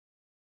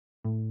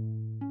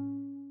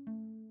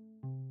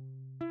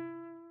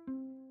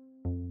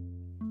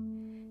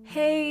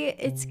Hey,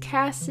 it's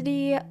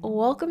Cassidy.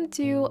 Welcome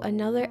to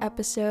another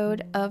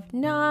episode of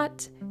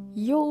Not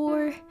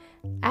Your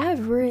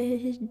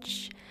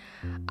Average.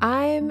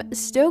 I'm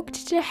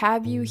stoked to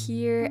have you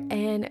here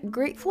and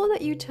grateful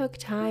that you took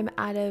time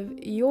out of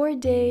your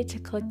day to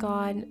click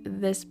on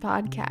this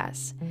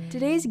podcast.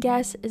 Today's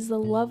guest is the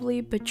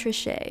lovely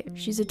Patricia.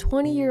 She's a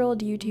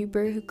 20-year-old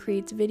YouTuber who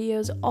creates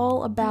videos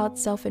all about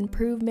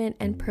self-improvement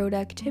and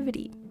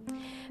productivity.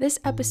 This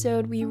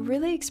episode, we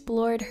really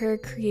explored her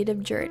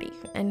creative journey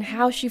and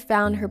how she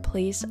found her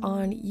place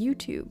on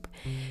YouTube.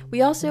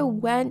 We also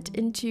went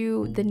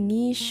into the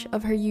niche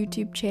of her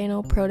YouTube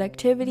channel,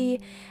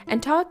 productivity,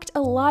 and talked a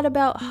lot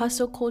about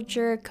hustle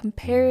culture,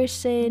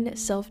 comparison,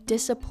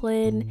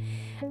 self-discipline,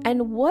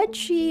 and what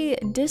she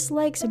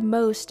dislikes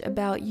most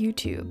about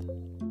YouTube.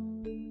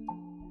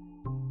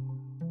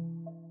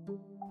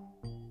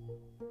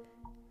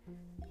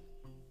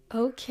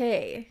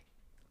 Okay,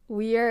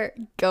 we are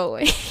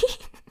going.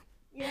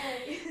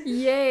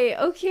 Yay.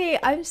 Okay,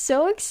 I'm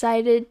so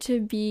excited to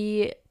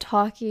be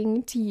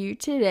talking to you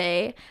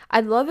today.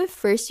 I'd love if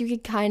first you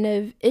could kind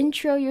of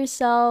intro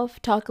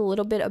yourself, talk a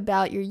little bit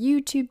about your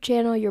YouTube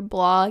channel, your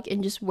blog,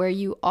 and just where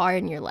you are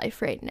in your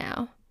life right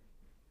now.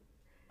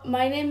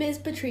 My name is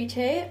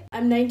Patricia.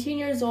 I'm 19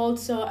 years old,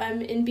 so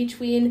I'm in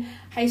between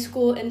high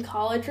school and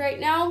college right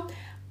now.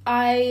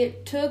 I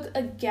took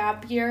a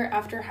gap year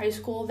after high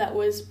school that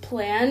was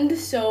planned,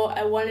 so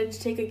I wanted to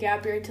take a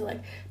gap year to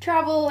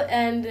travel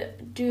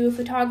and do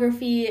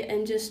photography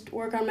and just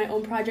work on my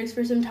own projects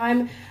for some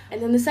time.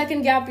 And then the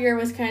second gap year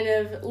was kind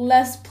of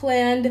less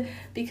planned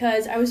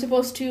because I was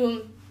supposed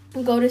to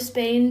go to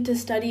Spain to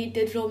study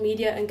digital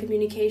media and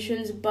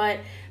communications, but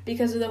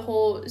because of the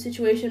whole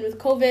situation with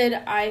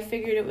COVID, I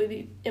figured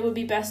it would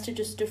be best to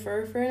just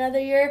defer for another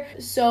year.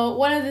 So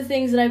one of the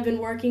things that I've been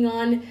working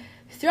on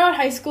throughout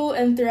high school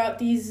and throughout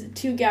these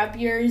 2 gap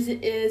years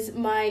is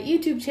my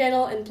YouTube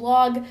channel and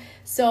blog.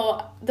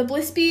 So The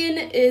Bliss Bean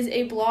is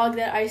a blog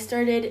that I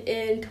started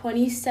in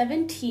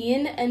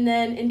 2017, and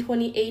then in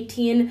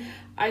 2018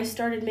 I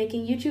started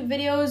making YouTube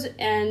videos,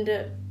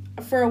 and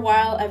for a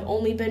while I've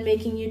only been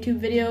making YouTube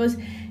videos,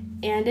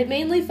 and it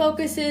mainly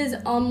focuses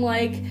on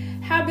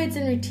habits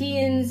and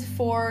routines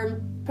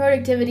for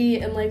productivity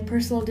and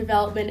personal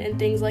development and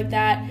things like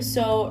that.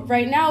 So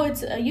right now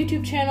it's a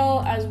YouTube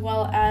channel as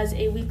well as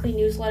a weekly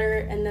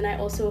newsletter, and then I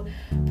also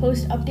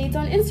post updates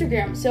on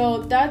Instagram.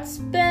 So that's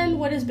been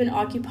what has been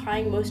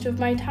occupying most of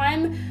my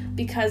time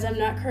because I'm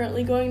not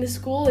currently going to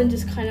school and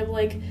just kind of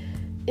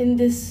in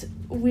this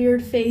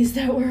weird phase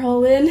that we're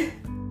all in.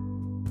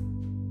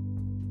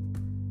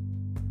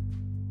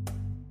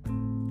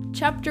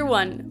 Chapter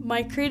 1,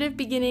 my creative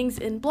beginnings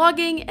in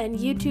blogging and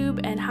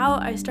YouTube and how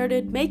I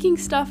started making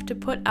stuff to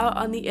put out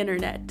on the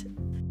internet.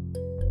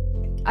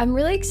 I'm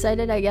really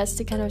excited, I guess,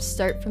 to kind of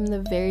start from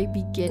the very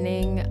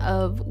beginning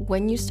of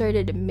when you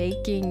started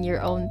making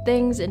your own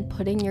things and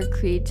putting your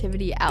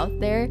creativity out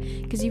there,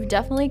 because you've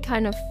definitely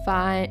kind of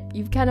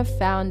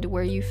found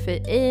where you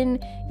fit in.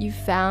 You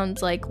found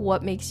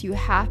what makes you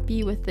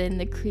happy within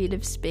the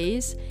creative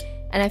space.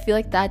 And I feel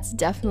like that's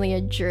definitely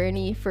a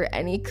journey for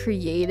any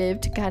creative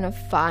to kind of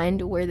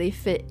find where they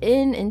fit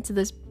into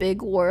this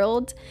big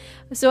world.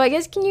 So I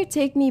guess, can you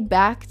take me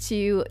back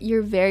to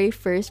your very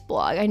first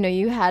blog? I know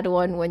you had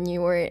one when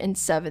you were in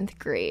 7th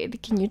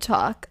grade. Can you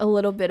talk a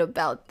little bit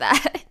about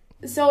that?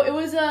 So it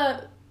was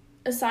a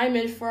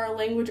assignment for our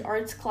language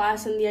arts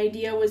class, and the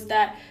idea was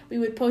that we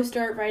would post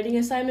our writing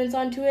assignments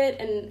onto it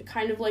and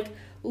kind of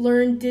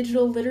learn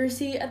digital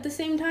literacy at the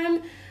same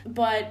time.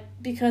 But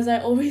because I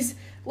always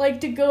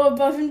like to go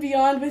above and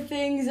beyond with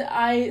things,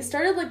 I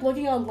started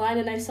looking online,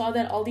 and I saw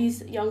that all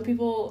these young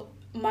people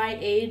my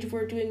age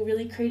were doing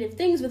really creative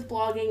things with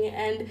blogging,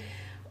 and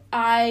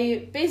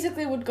I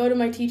basically would go to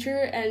my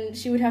teacher and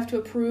she would have to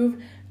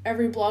approve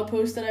every blog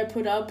post that I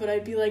put up, but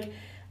I'd be like,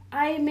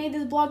 I made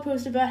this blog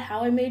post about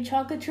how I made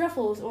chocolate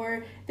truffles,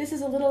 or this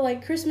is a little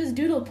Christmas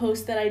doodle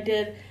post that I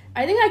did.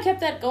 I think I kept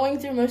that going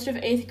through most of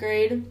 8th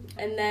grade,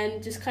 and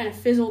then just kind of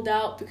fizzled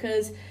out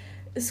because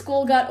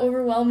school got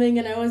overwhelming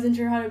and I wasn't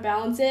sure how to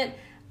balance it.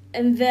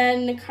 And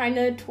then kind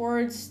of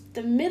towards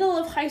the middle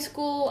of high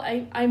school,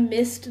 I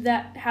missed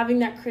having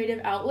that creative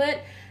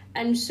outlet,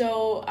 and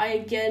so I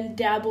again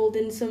dabbled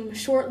in some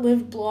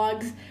short-lived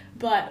blogs.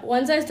 But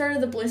once I started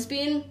The Bliss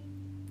Bean,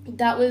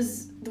 that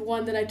was the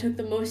one that I took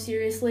the most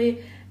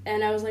seriously,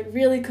 and I was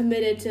really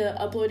committed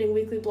to uploading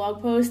weekly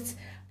blog posts.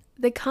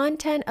 The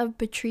content of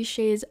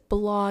Patricia's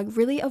blog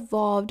really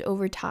evolved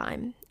over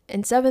time.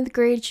 In 7th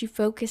grade, she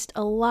focused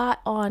a lot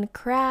on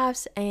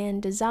crafts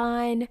and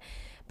design.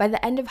 By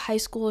the end of high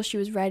school, she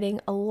was writing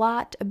a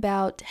lot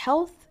about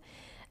health.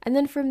 And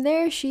then from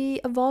there, she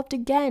evolved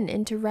again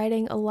into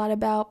writing a lot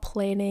about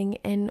planning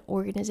and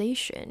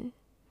organization.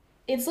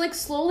 It's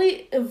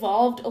slowly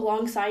evolved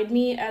alongside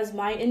me as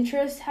my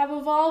interests have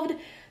evolved.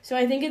 So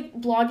I think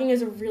blogging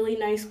is a really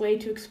nice way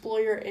to explore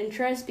your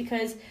interests,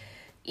 because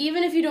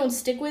even if you don't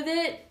stick with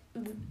it,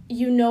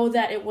 you know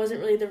that it wasn't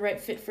really the right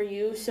fit for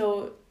you.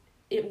 So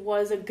it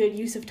was a good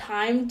use of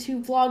time to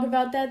blog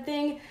about that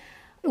thing.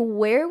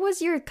 Where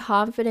was your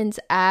confidence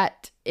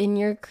at in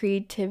your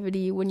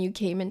creativity when you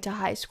came into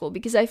high school?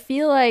 Because I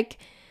feel like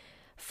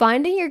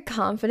finding your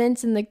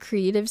confidence in the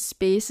creative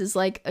space is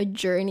like a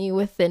journey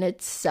within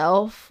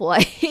itself.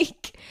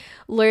 Like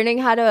learning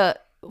how to,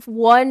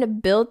 one,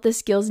 build the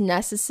skills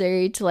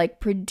necessary to like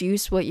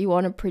produce what you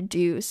want to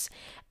produce,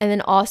 and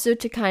then also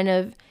to kind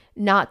of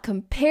not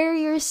compare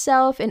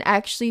yourself and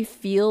actually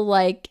feel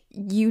like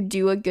you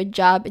do a good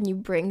job and you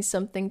bring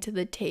something to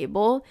the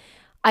table.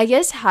 I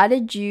guess, how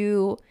did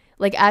you,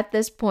 like at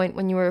this point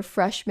when you were a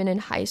freshman in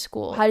high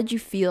school, how did you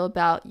feel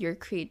about your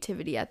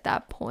creativity at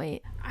that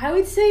point? I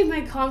would say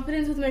my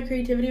confidence with my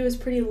creativity was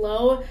pretty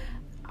low.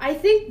 I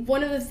think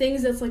one of the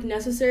things that's like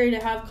necessary to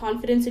have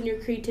confidence in your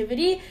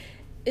creativity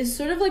is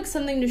sort of like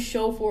something to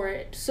show for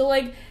it. So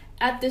like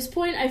at this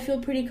point, I feel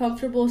pretty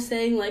comfortable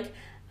saying like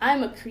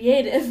I'm a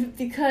creative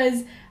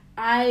because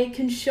I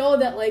can show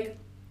that like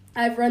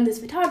I've run this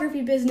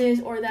photography business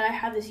or that I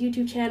have this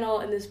YouTube channel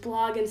and this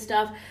blog and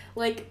stuff.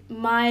 Like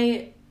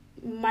my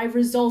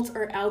results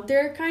are out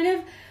there kind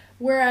of.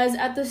 Whereas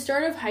at the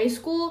start of high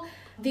school,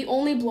 the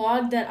only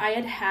blog that I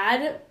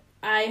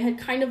had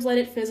kind of let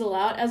it fizzle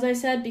out, as I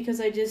said, because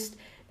I just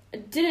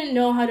didn't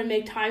know how to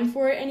make time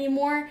for it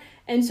anymore.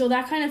 And so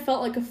that kind of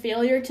felt like a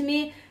failure to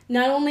me.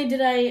 Not only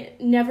did I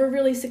never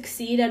really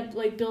succeed at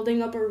like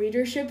building up a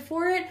readership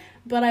for it,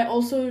 but I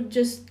also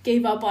just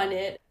gave up on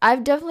it.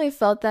 I've definitely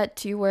felt that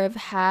too, where I've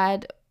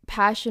had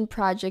passion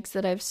projects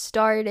that I've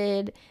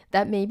started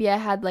that maybe I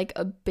had like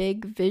a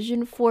big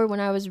vision for when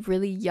I was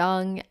really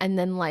young, and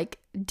then like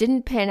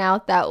didn't pan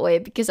out that way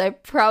because I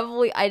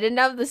didn't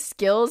have the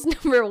skills,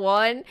 number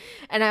one,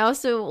 and I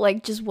also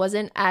like just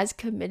wasn't as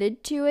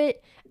committed to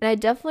it. And I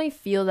definitely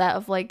feel that,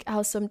 of like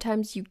how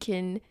sometimes you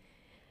can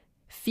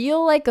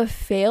feel like a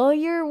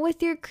failure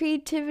with your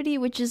creativity,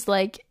 which is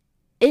like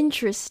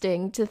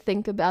interesting to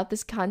think about,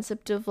 this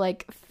concept of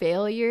like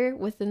failure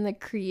within the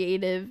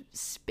creative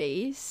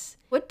space.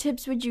 What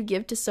tips would you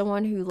give to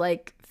someone who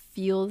like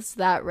feels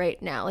that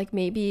right now? Like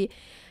maybe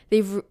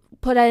they've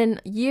put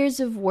in years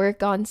of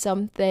work on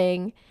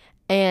something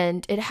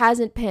and it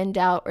hasn't panned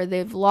out, or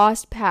they've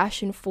lost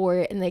passion for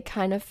it and they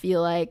kind of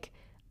feel like,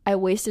 I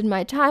wasted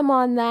my time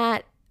on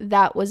that.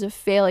 That was a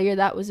failure.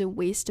 That was a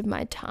waste of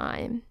my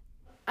time.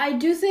 I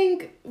do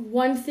think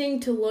one thing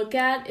to look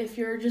at if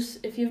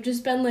you've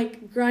just been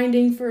like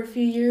grinding for a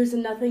few years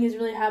and nothing is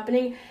really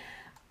happening,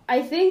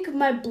 I think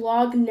my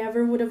blog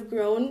never would have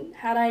grown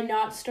had I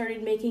not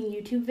started making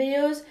YouTube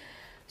videos.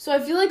 So I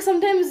feel like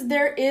sometimes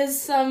there is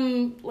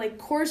some like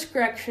course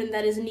correction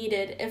that is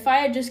needed. If I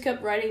had just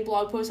kept writing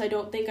blog posts, I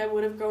don't think I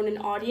would have grown an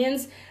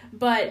audience,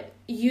 but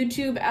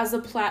YouTube as a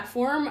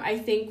platform I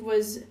think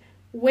was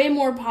way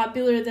more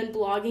popular than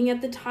blogging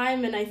at the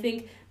time, and I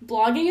think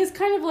blogging is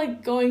kind of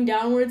like going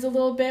downwards a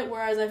little bit,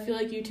 whereas I feel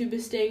like YouTube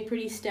is staying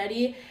pretty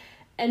steady.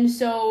 And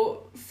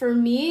so for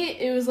me,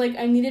 it was like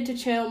I needed to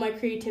channel my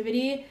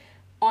creativity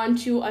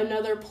onto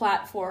another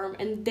platform,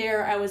 and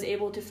there I was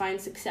able to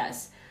find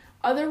success.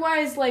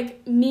 Otherwise,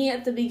 like me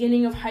at the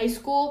beginning of high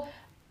school,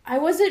 I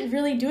wasn't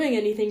really doing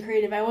anything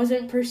creative. I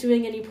wasn't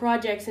pursuing any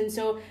projects, and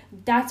so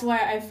that's why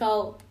I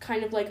felt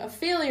kind of like a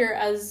failure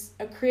as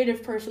a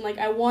creative person. Like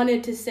I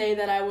wanted to say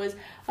that I was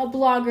a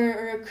blogger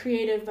or a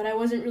creative, but I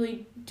wasn't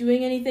really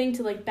doing anything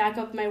to like back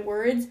up my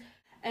words.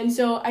 And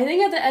so I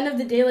think at the end of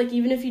the day, like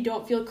even if you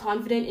don't feel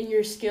confident in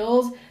your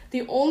skills,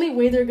 the only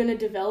way they're going to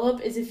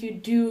develop is if you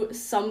do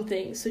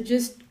something. So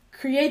just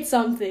create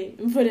something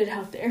and put it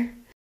out there.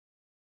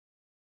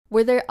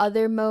 Were there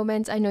other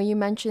moments? I know you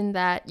mentioned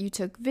that you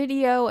took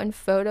video and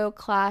photo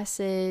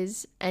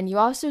classes, and you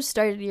also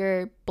started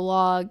your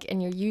blog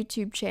and your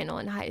YouTube channel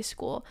in high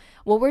school.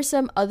 What were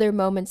some other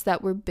moments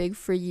that were big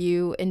for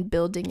you in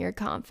building your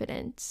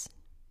confidence?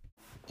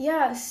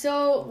 Yeah,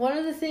 so one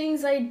of the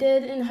things I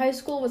did in high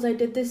school was I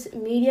did this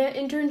media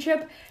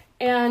internship,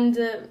 and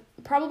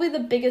probably the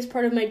biggest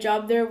part of my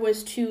job there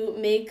was to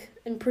make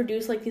and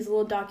produce like these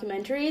little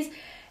documentaries.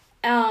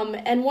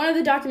 And one of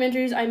the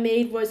documentaries I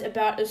made was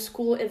about a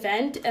school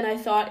event, and I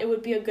thought it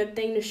would be a good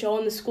thing to show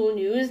on the school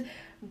news.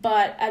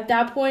 But at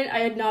that point, I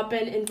had not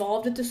been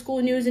involved with the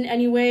school news in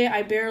any way.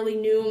 I barely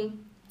knew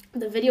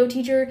the video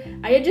teacher.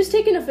 I had just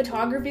taken a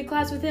photography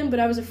class with him, but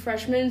I was a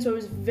freshman, so I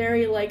was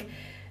very, like,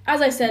 as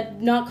I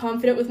said, not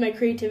confident with my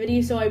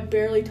creativity, so I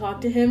barely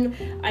talked to him.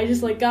 I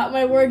just, like, got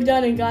my work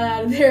done and got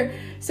out of there.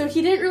 So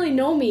he didn't really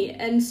know me,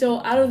 and so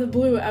out of the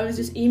blue, I was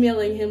just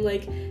emailing him,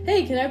 like,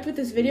 hey, can I put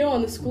this video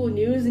on the school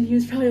news? And he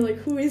was probably like,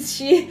 who is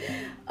she?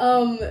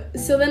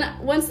 So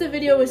then once the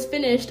video was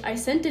finished, I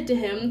sent it to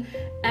him,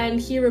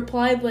 and he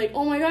replied, like,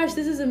 oh my gosh,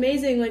 this is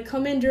amazing, like,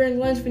 come in during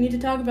lunch, we need to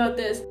talk about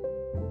this.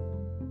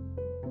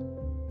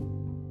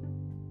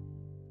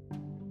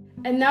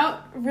 And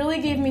that really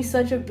gave me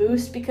such a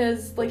boost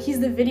because, like, he's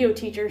the video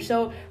teacher.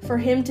 So for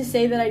him to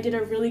say that I did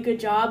a really good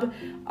job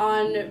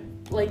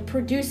on, like,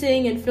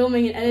 producing and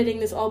filming and editing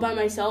this all by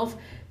myself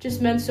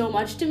just meant so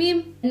much to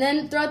me. And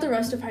then throughout the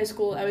rest of high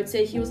school, I would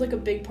say he was, like, a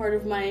big part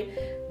of my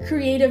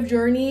creative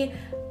journey.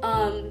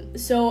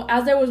 So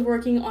as I was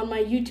working on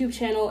my YouTube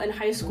channel in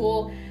high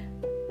school,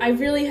 I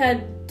really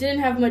had didn't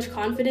have much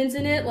confidence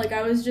in it. Like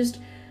I was just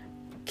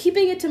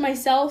keeping it to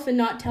myself and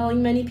not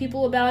telling many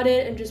people about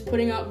it and just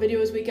putting out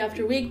videos week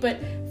after week, but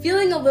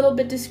feeling a little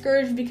bit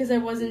discouraged because I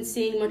wasn't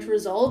seeing much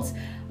results.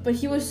 But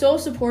he was so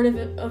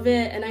supportive of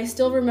it, and I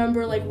still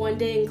remember like one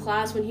day in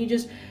class when he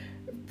just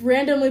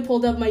randomly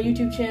pulled up my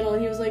YouTube channel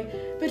and he was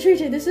like,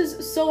 Patricia, this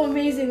is so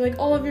amazing, like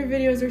all of your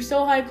videos are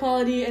so high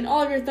quality and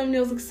all of your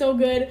thumbnails look so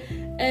good.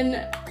 And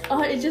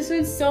it just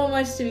meant so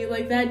much to me.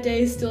 Like that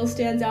day still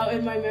stands out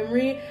in my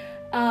memory,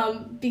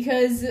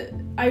 because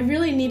I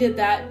really needed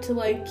that to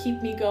like keep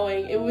me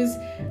going. It was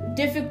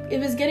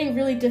getting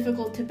really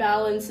difficult to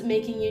balance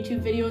making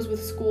YouTube videos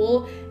with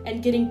school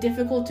and getting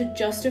difficult to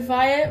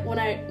justify it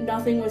when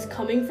nothing was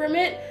coming from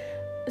it.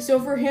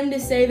 So for him to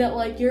say that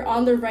like you're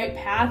on the right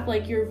path,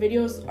 like your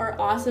videos are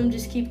awesome,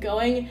 just keep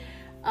going,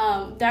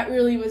 that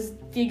really was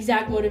the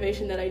exact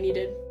motivation that I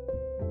needed.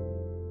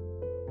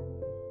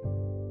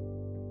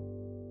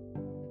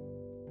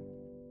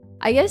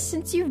 I guess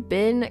since you've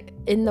been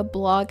in the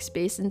blog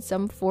space in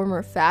some form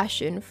or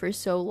fashion for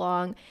so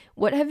long,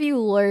 what have you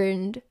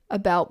learned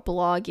about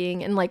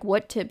blogging, and like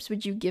what tips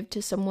would you give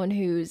to someone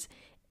who's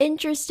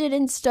interested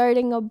in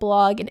starting a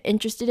blog and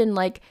interested in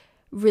like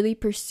really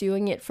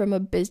pursuing it from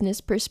a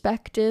business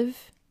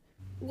perspective?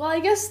 Well, I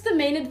guess the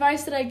main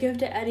advice that I give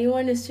to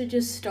anyone is to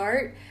just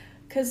start,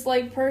 because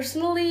like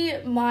personally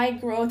my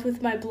growth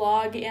with my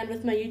blog and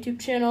with my YouTube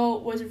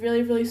channel was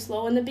really, really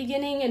slow in the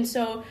beginning, and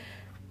so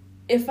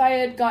if I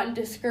had gotten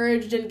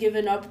discouraged and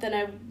given up, then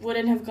I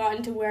wouldn't have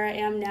gotten to where I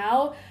am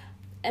now.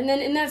 And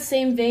then in that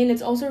same vein,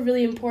 it's also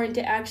really important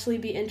to actually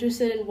be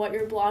interested in what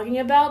you're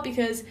blogging about,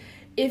 because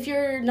if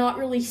you're not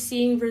really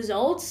seeing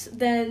results,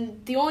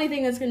 then the only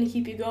thing that's going to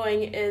keep you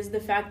going is the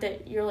fact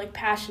that you're like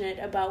passionate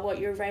about what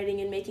you're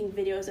writing and making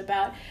videos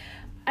about.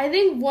 I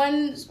think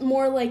one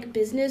more like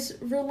business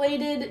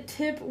related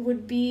tip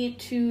would be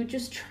to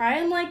just try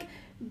and like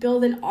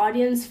build an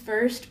audience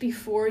first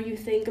before you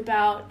think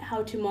about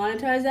how to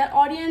monetize that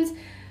audience,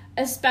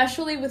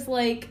 especially with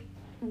like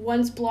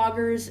once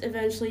bloggers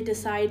eventually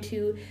decide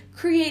to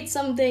create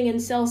something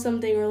and sell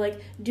something or like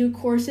do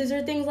courses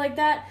or things like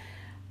that.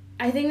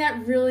 I think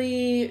that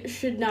really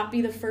should not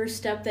be the first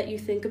step that you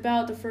think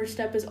about. The first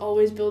step is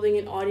always building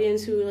an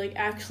audience who like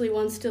actually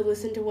wants to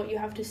listen to what you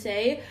have to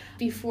say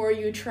before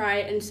you try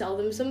and sell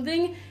them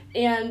something.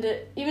 And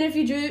even if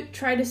you do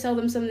try to sell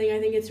them something, I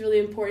think it's really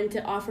important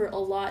to offer a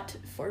lot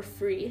for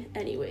free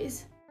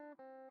anyways.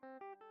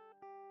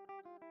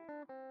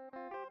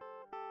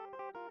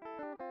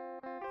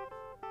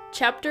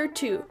 Chapter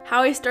 2: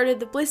 How I started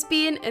the Bliss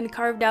Bean and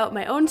carved out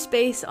my own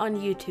space on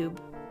YouTube.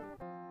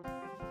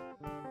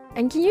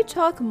 And can you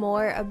talk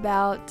more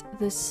about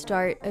the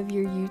start of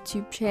your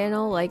YouTube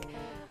channel? Like,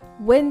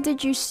 when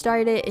did you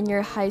start it in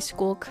your high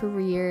school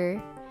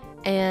career?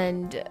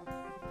 And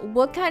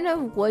what kind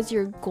of was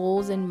your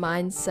goals and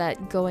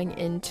mindset going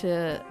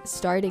into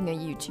starting a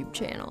YouTube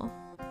channel?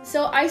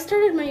 So I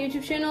started my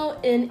YouTube channel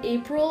in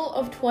April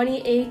of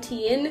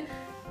 2018,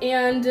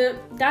 and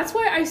that's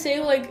why I say,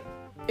 like,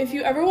 if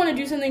you ever want to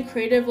do something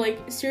creative, like,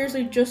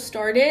 seriously, just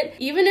start it.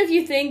 Even if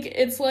you think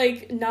it's,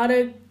 like, not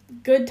a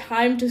good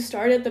time to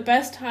start it, the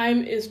best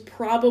time is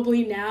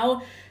probably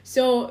now.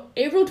 So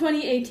April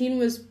 2018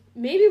 was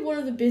maybe one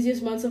of the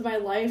busiest months of my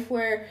life,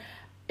 where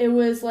it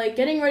was like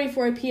getting ready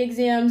for IP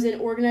exams and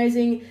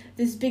organizing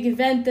this big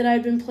event that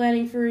I'd been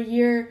planning for a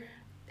year,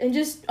 and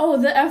just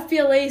the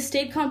FBLA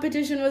state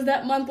competition was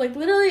that month. Like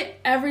literally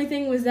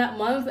everything was that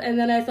month. And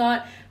then I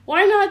thought,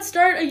 why not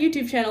start a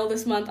YouTube channel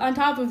this month on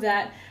top of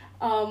that?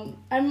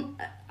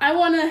 I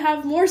want to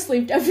have more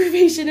sleep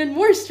deprivation and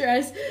more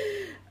stress.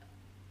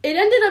 It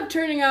ended up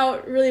turning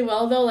out really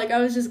well, though. Like, I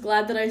was just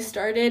glad that I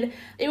started.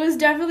 It was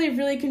definitely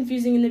really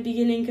confusing in the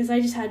beginning because I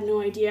just had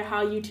no idea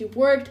how YouTube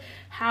worked,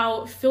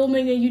 how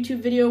filming a YouTube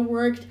video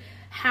worked,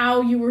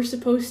 how you were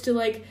supposed to,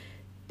 like,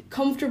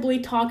 comfortably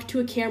talk to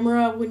a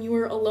camera when you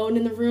were alone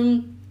in the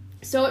room.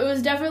 So it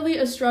was definitely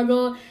a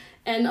struggle,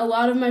 and a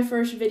lot of my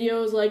first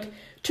videos, like,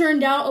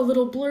 turned out a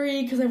little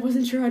blurry because I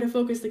wasn't sure how to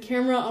focus the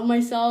camera on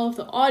myself.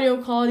 The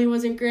audio quality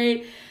wasn't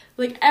great.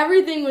 Like,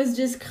 everything was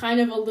just kind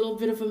of a little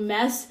bit of a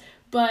mess.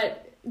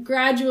 But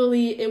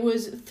gradually, it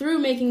was through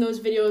making those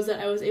videos that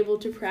I was able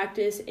to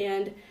practice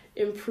and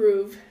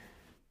improve.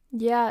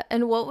 Yeah,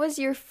 and what was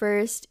your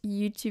first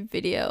YouTube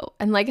video?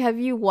 And, like, have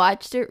you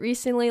watched it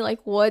recently?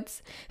 Like,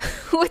 what's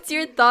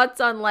your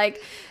thoughts on,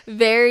 like,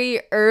 very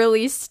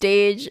early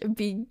stage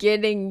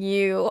beginning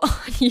you on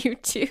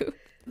YouTube?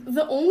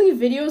 The only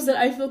videos that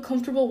I feel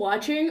comfortable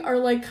watching are,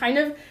 like, kind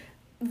of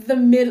the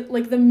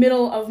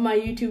middle of my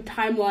YouTube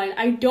timeline.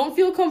 I don't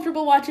feel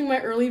comfortable watching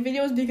my early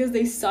videos because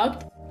they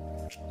sucked.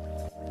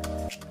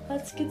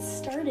 Let's get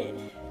started.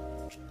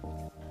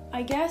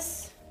 I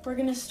guess we're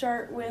gonna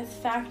start with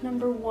fact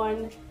number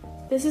 1.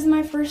 This is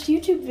my first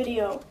YouTube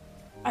video.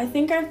 I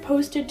think I've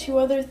posted 2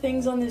 other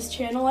things on this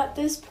channel at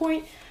this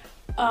point,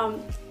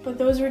 but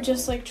those were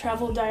just like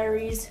travel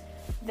diaries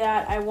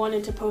that I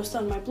wanted to post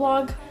on my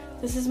blog.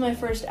 This is my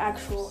first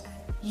actual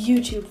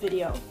YouTube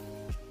video.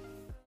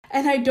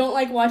 and I don't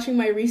like watching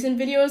my recent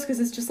videos because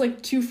it's just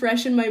like too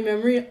fresh in my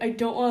memory. I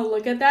don't want to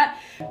look at that.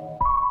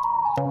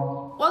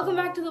 Welcome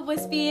back to the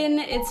Wispian.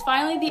 It's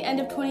finally the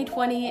end of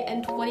 2020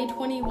 and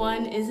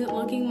 2021 isn't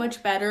looking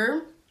much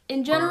better.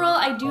 In general,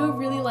 I do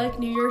really like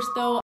New Year's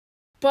though.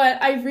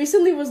 But I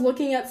recently was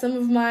looking at some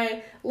of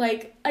my,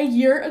 like, a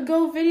year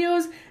ago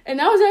videos, and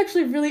that was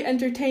actually really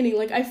entertaining.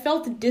 Like, I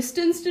felt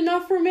distanced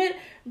enough from it,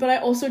 but I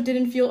also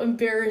didn't feel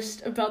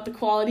embarrassed about the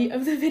quality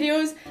of the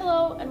videos.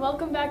 Hello, and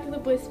welcome back to the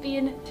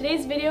Wispian.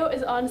 Today's video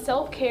is on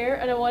self-care,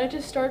 and I wanted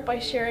to start by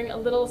sharing a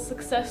little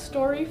success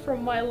story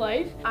from my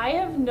life. I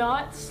have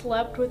not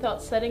slept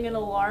without setting an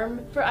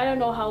alarm for I don't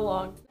know how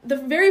long. The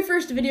very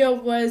first video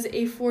was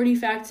a 40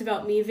 facts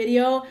about me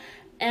video.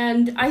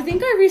 And I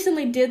think I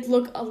recently did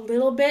look a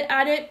little bit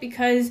at it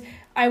because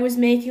I was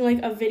making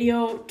like a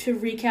video to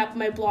recap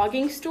my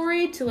blogging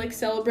story to like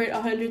celebrate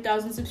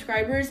 100,000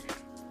 subscribers.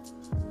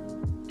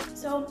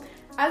 So,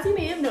 as you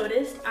may have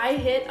noticed, I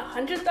hit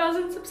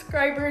 100,000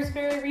 subscribers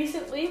very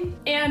recently,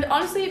 and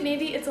honestly,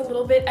 maybe it's a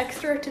little bit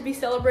extra to be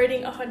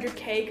celebrating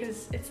 100K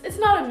because it's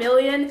not a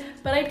million,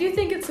 but I do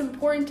think it's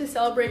important to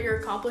celebrate your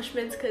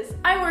accomplishments because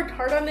I worked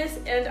hard on this,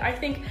 and I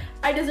think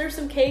I deserve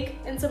some cake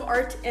and some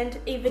art and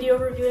a video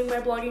reviewing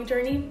my blogging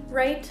journey,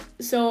 right?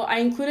 So I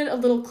included a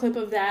little clip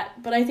of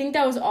that, but I think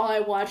that was all I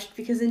watched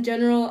because in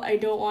general, I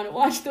don't want to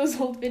watch those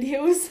old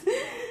videos.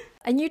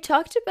 And you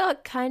talked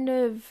about kind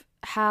of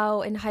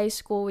how in high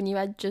school when you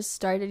had just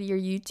started your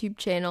YouTube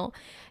channel,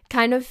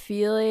 kind of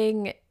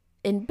feeling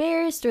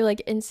embarrassed or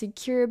like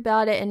insecure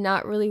about it and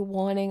not really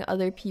wanting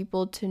other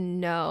people to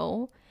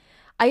know.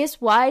 I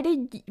guess why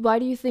do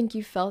you think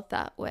you felt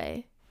that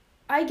way?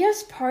 I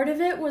guess part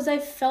of it was I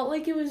felt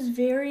like it was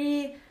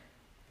very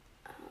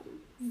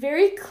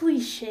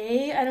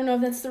cliche. I don't know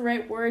if that's the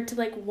right word to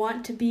like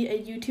want to be a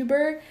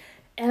YouTuber.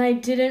 And I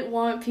didn't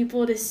want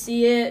people to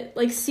see it,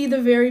 like see the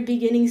very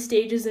beginning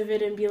stages of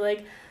it and be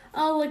like,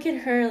 oh, look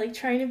at her, like,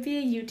 trying to be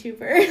a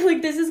YouTuber.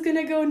 Like, this is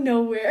gonna go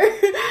nowhere.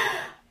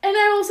 And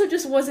I also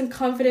just wasn't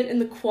confident in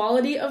the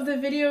quality of the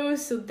videos,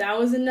 so that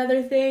was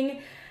another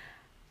thing.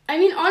 I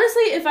mean,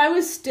 honestly, if I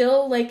was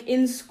still, like,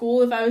 in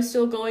school, if I was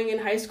still going in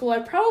high school, I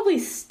probably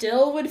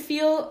still would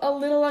feel a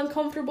little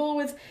uncomfortable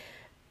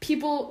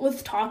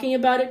with talking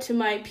about it to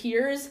my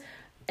peers.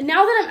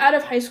 Now that I'm out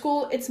of high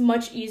school, it's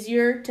much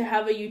easier to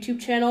have a YouTube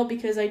channel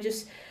because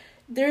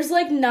there's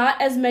like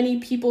not as many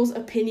people's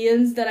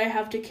opinions that I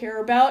have to care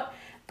about,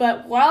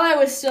 but while I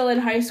was still in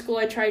high school,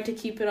 I tried to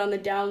keep it on the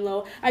down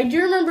low. I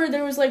do remember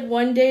there was like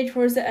one day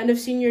towards the end of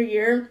senior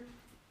year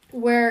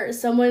where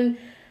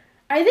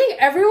I think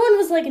everyone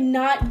was like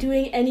not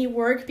doing any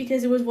work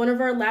because it was one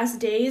of our last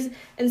days,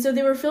 and so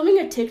they were filming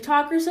a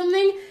TikTok or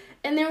something,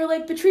 and they were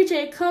like,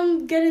 Patrice,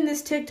 come get in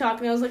this TikTok.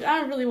 And I was like, I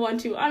don't really want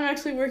to. I'm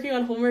actually working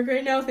on homework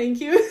right now, thank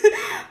you.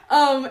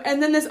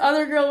 And then this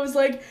other girl was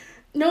like,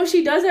 no,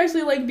 she does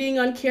actually like being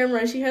on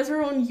camera. She has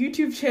her own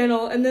YouTube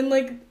channel. And then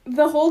like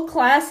the whole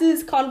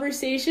class's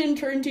conversation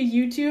turned to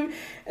YouTube.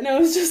 And I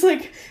was just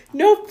like,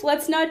 nope,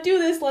 let's not do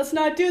this.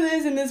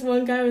 And this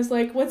one guy was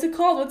like, what's it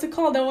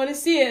called? I want to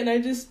see it. And I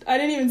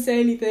didn't even say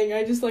anything.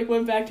 I just like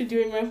went back to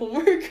doing my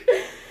homework.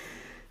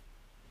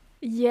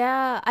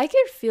 Yeah, I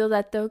could feel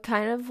that though,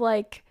 kind of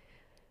like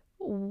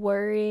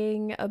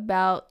worrying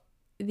about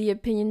the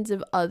opinions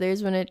of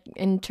others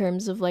in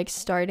terms of like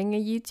starting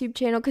a YouTube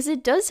channel, because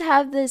it does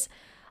have this,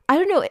 I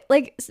don't know,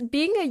 like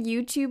being a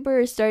YouTuber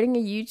or starting a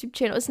YouTube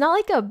channel, it's not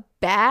like a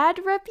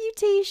bad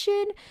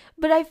reputation,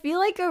 but I feel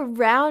like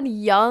around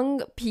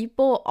young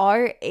people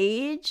our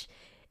age,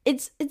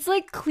 it's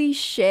like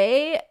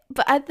cliche,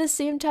 but at the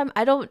same time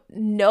I don't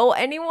know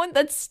anyone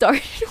that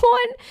started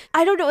one.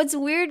 I don't know, it's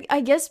weird. I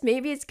guess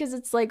maybe it's because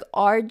it's like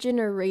our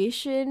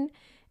generation,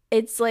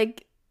 it's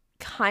like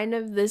kind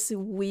of this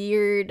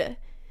weird,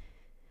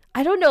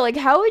 I don't know, like,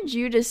 how would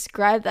you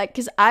describe that?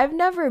 Because I've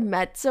never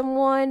met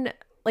someone,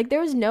 like, there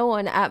was no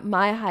one at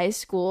my high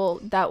school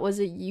that was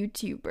a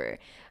YouTuber.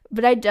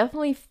 But I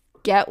definitely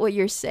get what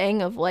you're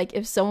saying of, like,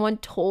 if someone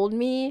told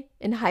me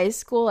in high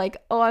school, like,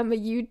 oh, I'm a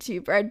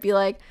YouTuber, I'd be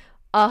like,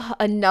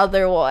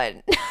 another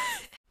one.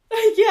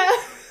 Yeah,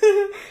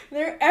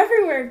 they're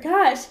everywhere,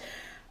 gosh.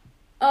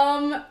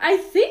 I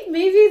think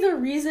maybe the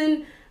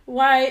reason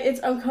why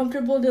it's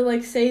uncomfortable to,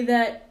 like, say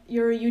that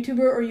you're a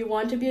YouTuber or you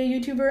want to be a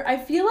YouTuber, I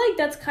feel like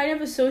that's kind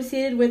of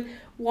associated with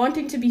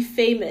wanting to be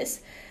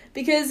famous.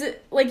 Because,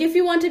 like, if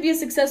you want to be a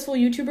successful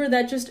YouTuber,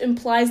 that just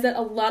implies that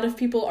a lot of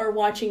people are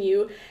watching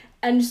you.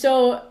 And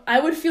so I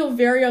would feel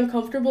very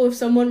uncomfortable if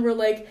someone were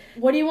like,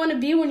 what do you want to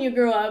be when you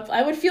grow up?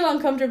 I would feel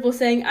uncomfortable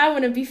saying, I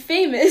want to be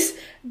famous.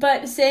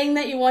 But saying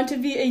that you want to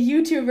be a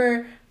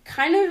YouTuber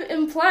kind of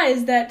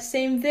implies that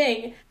same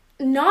thing.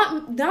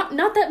 Not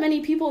that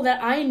many people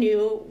that I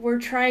knew were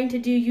trying to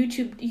do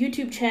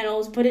YouTube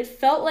channels, but it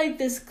felt like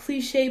this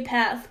cliche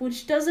path,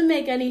 which doesn't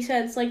make any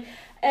sense. Like,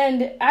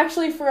 and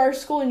actually for our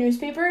school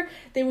newspaper,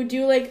 they would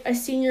do like a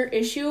senior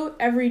issue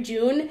every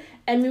June,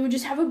 and we would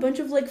just have a bunch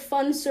of like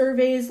fun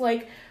surveys,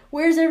 like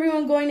where's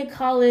everyone going to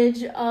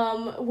college,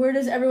 where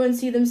does everyone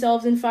see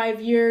themselves in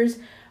 5 years,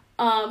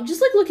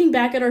 just like looking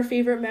back at our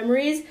favorite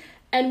memories.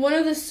 and one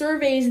of the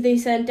surveys they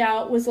sent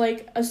out was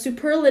like a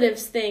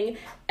superlatives thing,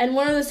 and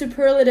one of the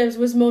superlatives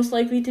was most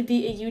likely to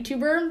be a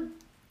YouTuber,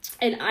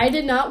 and I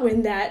did not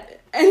win that.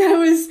 And I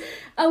was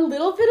a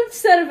little bit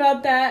upset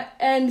about that.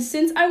 And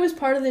since I was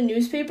part of the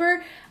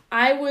newspaper,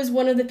 I was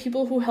one of the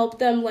people who helped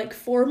them like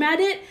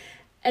format it.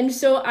 And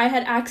so I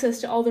had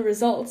access to all the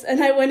results.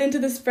 And I went into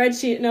the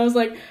spreadsheet and I was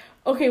like,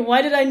 okay,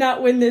 why did I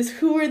not win this?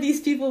 Who are these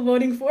people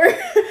voting for?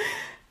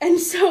 And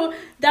so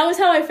that was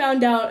how I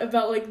found out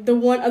about like the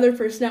one other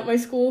person at my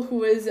school who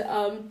was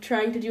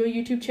trying to do a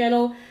YouTube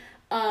channel.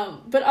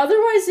 But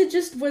otherwise, it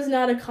just was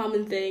not a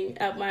common thing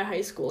at my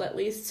high school, at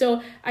least.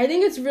 So I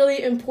think it's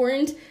really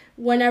important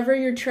whenever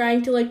you're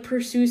trying to like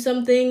pursue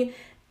something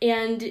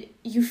and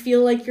you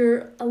feel like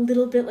you're a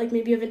little bit like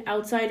maybe of an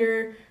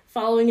outsider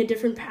following a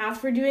different path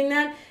for doing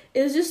that,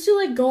 is just to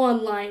like go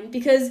online.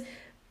 Because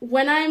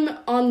when I'm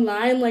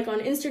online, like on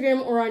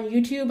Instagram or on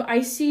YouTube,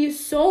 I see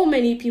so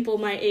many people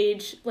my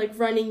age like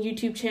running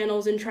YouTube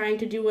channels and trying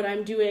to do what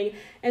I'm doing.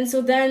 And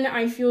so then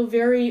I feel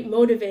very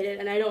motivated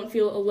and I don't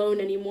feel alone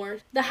anymore.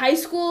 The high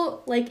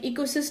school like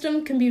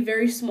ecosystem can be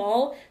very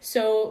small,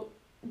 so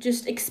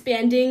just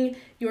expanding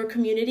your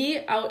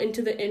community out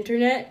into the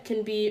internet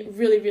can be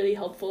really, really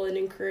helpful and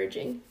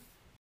encouraging.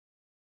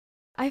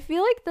 I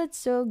feel like that's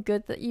so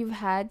good that you've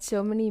had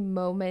so many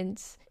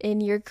moments in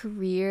your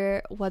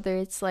career, whether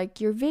it's like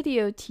your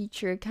video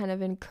teacher kind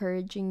of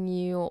encouraging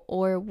you,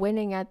 or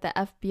winning at the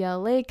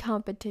FBLA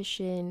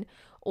competition,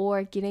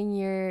 or getting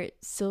your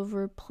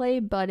silver play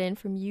button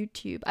from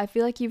YouTube. I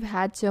feel like you've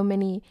had so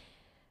many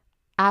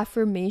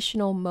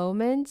affirmational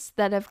moments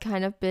that have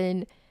kind of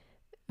been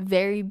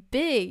very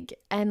big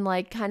and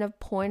like kind of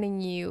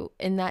pointing you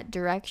in that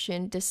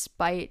direction,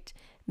 despite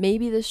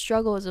maybe the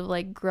struggles of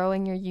like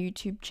growing your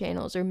YouTube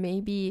channels, or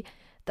maybe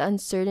the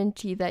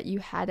uncertainty that you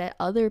had at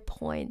other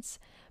points,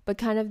 but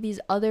kind of these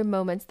other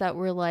moments that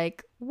were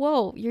like,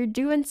 whoa, you're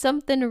doing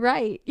something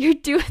right. You're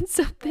doing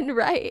something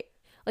right.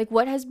 Like,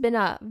 what has been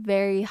a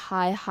very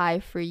high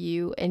for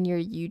you in your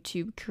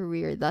YouTube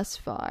career thus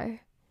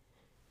far?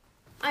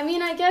 I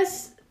mean, I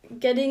guess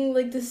getting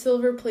like the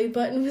silver play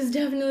button was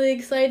definitely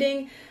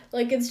exciting.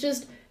 Like, it's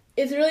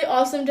really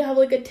awesome to have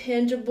like a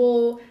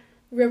tangible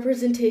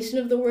representation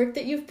of the work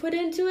that you've put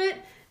into it.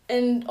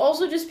 And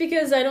also just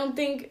because I don't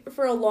think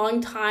for a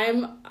long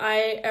time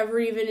I ever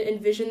even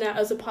envisioned that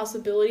as a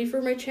possibility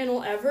for my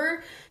channel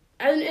ever.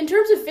 And in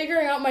terms of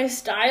figuring out my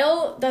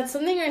style, that's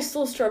something I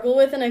still struggle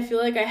with, and I feel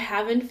like I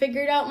haven't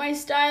figured out my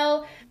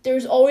style.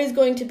 There's always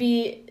going to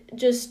be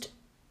just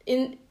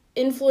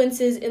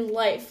influences in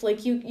life.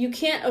 Like you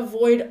can't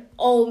avoid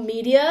all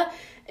media,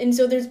 and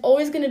so there's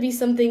always going to be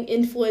something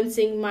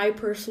influencing my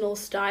personal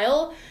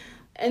style.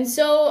 And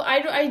so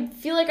I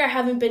feel like I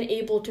haven't been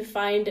able to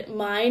find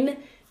mine.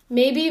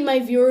 Maybe my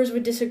viewers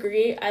would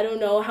disagree. I don't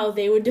know how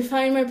they would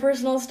define my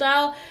personal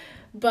style,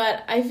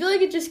 but I feel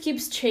like it just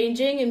keeps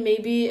changing, and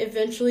maybe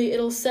eventually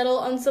it'll settle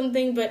on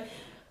something. But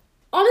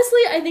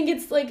honestly, I think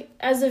it's like,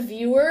 as a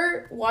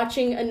viewer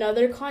watching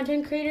another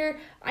content creator,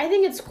 I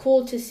think it's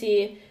cool to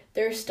see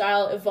their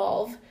style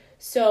evolve.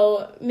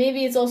 So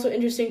maybe it's also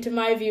interesting to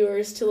my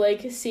viewers to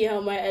like see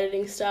how my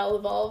editing style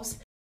evolves.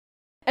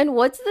 And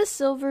what's the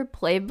silver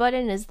play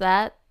button? Is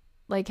that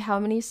like, how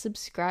many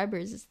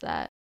subscribers is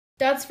that?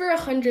 That's for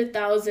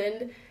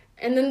 100,000.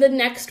 And then the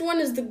next one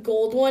is the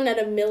gold one at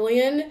 1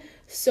 million.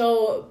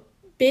 So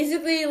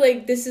basically,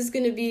 like, this is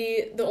going to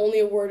be the only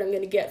award I'm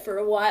going to get for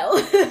a while.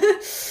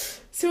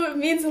 So it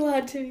means a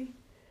lot to me.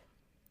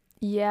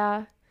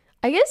 Yeah.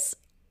 I guess,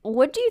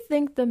 what do you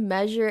think the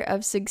measure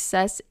of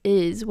success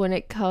is when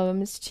it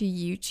comes to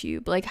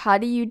YouTube? Like, how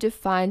do you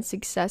define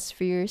success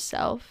for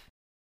yourself?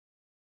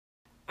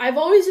 I've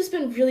always just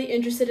been really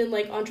interested in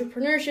like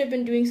entrepreneurship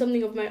and doing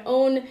something of my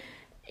own.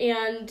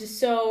 And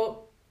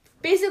so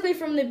basically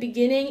from the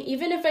beginning,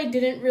 even if I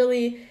didn't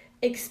really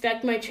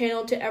expect my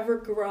channel to ever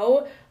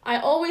grow, I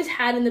always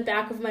had in the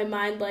back of my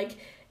mind like,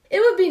 it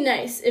would be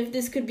nice if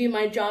this could be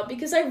my job,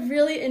 because I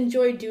really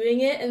enjoy doing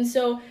it. And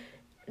so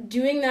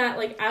doing that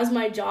like as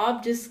my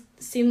job just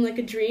seemed like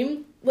a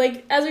dream.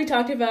 Like, as we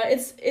talked about,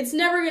 it's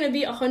never going to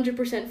be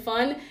 100%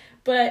 fun,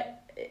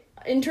 but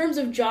in terms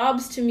of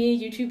jobs, to me,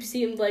 YouTube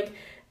seemed like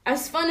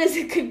as fun as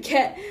it could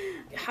get.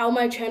 How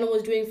my channel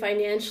was doing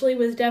financially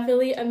was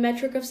definitely a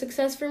metric of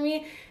success for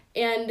me.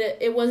 And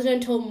it wasn't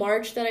until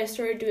March that I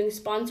started doing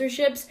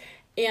sponsorships.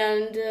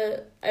 And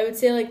I would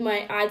say like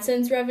my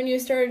AdSense revenue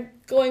started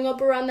going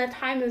up around that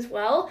time as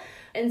well.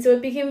 And so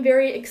it became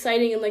very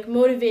exciting and like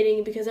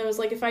motivating, because I was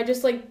like, if I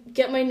just like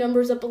get my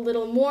numbers up a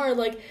little more,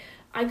 like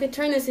I could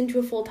turn this into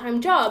a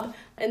full-time job.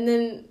 And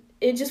then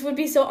it just would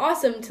be so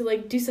awesome to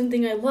like do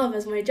something I love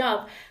as my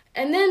job.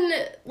 And then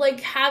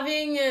like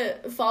having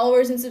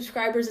followers and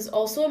subscribers is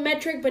also a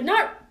metric, but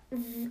not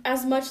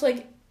as much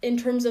like in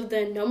terms of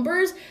the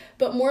numbers,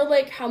 but more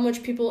like how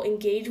much people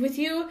engage with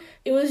you.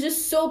 It was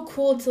just so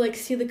cool to like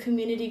see the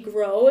community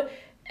grow,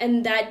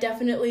 and that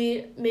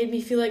definitely made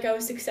me feel like I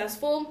was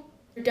successful.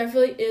 There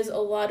definitely is a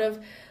lot of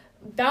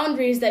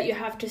boundaries that you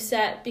have to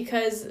set,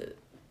 because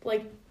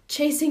like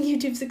chasing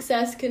YouTube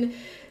success can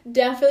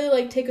definitely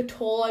like take a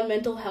toll on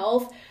mental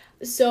health.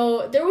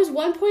 So there was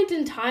one point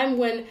in time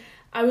when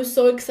I was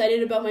so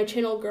excited about my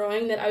channel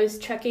growing that I was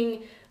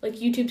checking like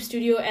YouTube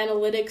Studio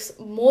Analytics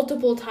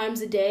multiple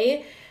times a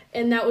day,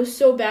 and that was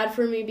so bad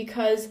for me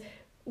because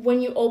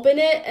when you open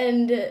it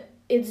and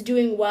it's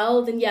doing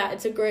well, then yeah,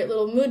 it's a great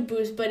little mood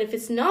boost. But if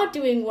it's not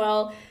doing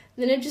well,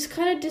 then it just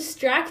kind of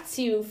distracts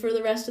you for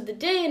the rest of the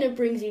day and it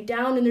brings you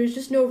down, and there's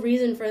just no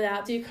reason for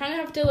that. So you kind of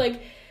have to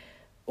like,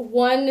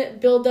 one,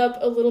 build up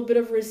a little bit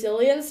of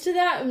resilience to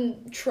that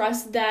and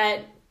trust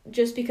that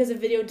just because a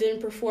video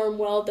didn't perform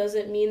well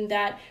doesn't mean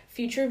that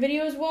future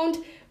videos won't,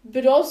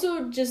 but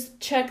also just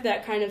check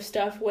that kind of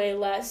stuff way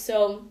less.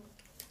 So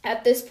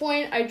at this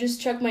point, I just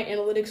check my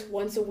analytics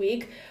once a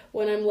week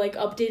when I'm like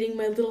updating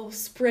my little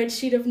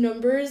spreadsheet of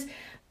numbers.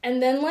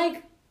 And then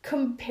like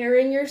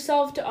comparing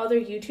yourself to other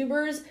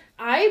YouTubers,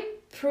 I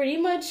pretty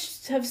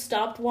much have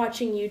stopped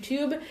watching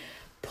YouTube,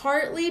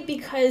 partly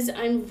because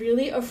I'm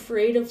really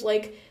afraid of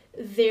like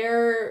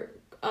their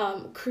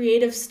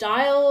creative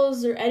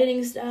styles or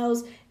editing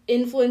styles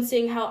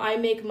influencing how I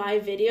make my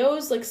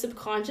videos, like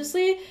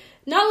subconsciously.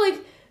 Not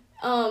like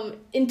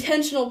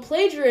intentional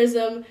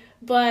plagiarism,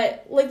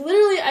 but like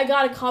literally I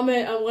got a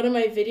comment on one of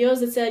my videos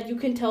that said, "You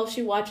can tell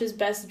she watches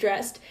Best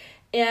Dressed."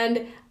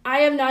 And I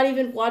have not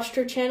even watched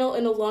her channel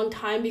in a long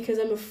time because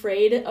I'm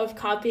afraid of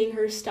copying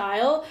her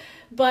style.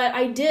 But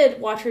I did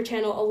watch her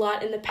channel a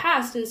lot in the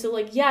past, and so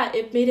like, yeah,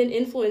 it made an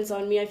influence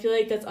on me. I feel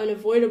like that's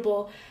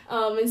unavoidable.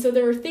 And so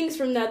there were things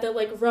from that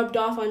like rubbed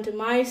off onto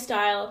my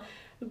style.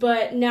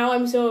 But now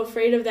I'm so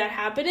afraid of that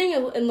happening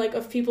and like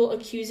of people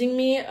accusing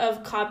me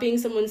of copying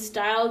someone's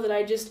style that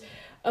I just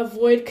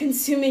avoid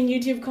consuming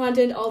YouTube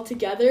content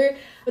altogether.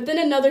 But then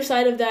another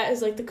side of that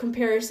is like the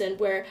comparison,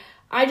 where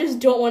I just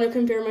don't want to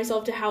compare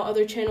myself to how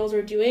other channels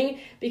are doing,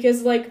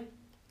 because like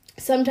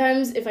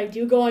sometimes if I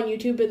do go on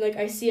YouTube and like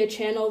I see a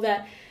channel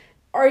that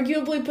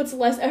arguably puts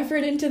less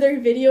effort into their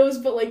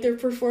videos but like they're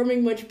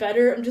performing much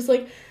better, I'm just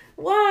like,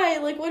 why?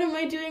 Like, what am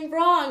I doing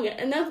wrong?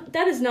 And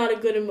that is not a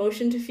good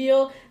emotion to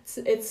feel.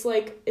 It's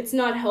like, it's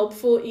not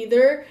helpful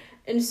either.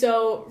 And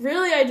so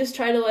really I just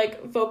try to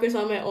like focus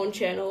on my own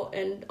channel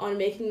and on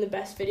making the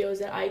best videos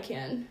that I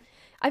can.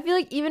 I feel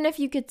like even if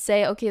you could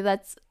say, okay,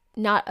 that's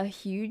not a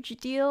huge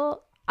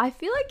deal, I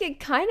feel like it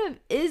kind of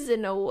is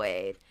in a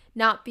way,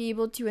 not be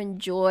able to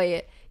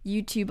enjoy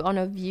YouTube on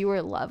a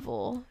viewer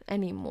level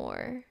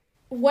anymore.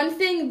 One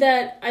thing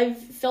that I've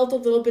felt a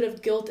little bit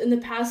of guilt in the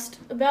past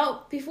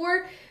about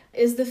before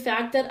is the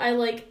fact that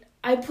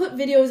I put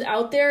videos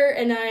out there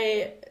and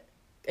I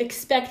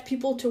expect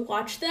people to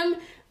watch them,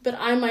 but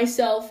I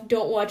myself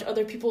don't watch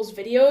other people's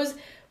videos.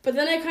 But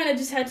then I kind of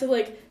just had to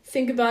like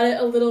think about it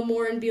a little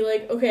more and be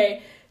like,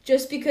 okay,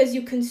 just because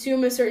you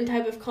consume a certain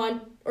type of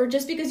content, or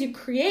just because you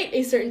create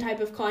a certain type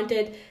of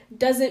content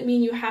doesn't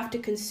mean you have to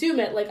consume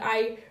it. Like,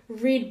 I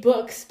read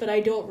books, but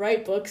I don't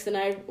write books, and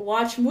I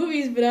watch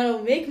movies, but I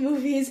don't make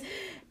movies.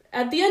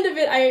 At the end of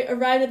it, I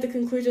arrived at the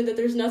conclusion that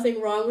there's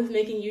nothing wrong with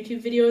making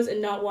YouTube videos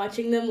and not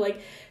watching them.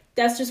 Like,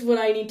 that's just what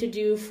I need to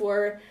do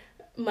for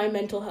my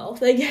mental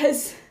health, I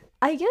guess.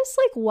 I guess,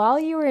 like, while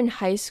you were in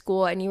high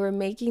school and you were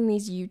making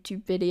these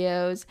YouTube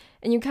videos,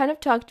 and you kind of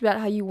talked about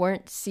how you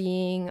weren't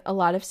seeing a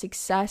lot of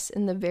success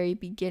in the very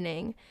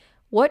beginning,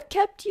 what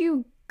kept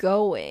you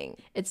going?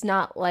 It's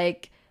not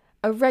like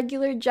a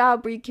regular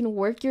job where you can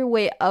work your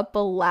way up a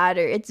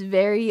ladder. It's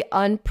very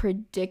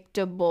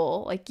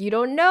unpredictable. Like, you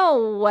don't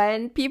know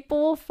when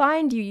people will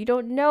find you. You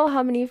don't know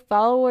how many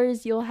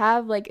followers you'll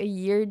have like a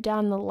year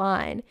down the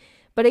line.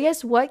 But I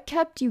guess what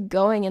kept you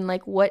going, and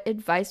like what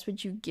advice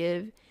would you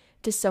give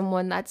to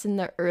someone that's in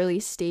the early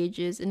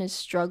stages and is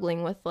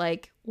struggling with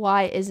like,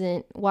 why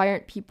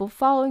aren't people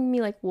following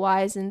me? Like,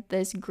 why isn't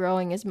this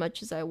growing as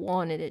much as I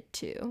wanted it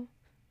to?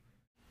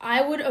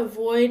 I would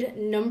avoid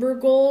number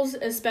goals,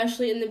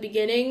 especially in the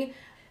beginning.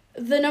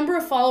 The number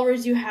of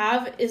followers you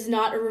have is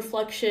not a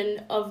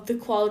reflection of the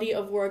quality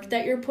of work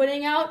that you're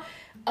putting out.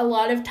 A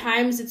lot of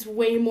times it's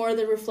way more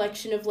the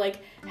reflection of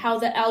like how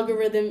the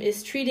algorithm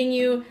is treating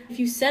you. If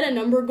you set a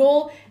number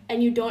goal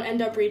and you don't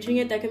end up reaching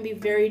it, that can be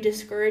very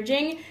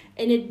discouraging,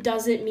 and it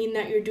doesn't mean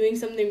that you're doing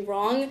something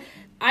wrong.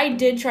 I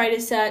did try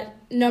to set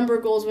number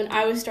goals when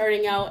I was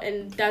starting out,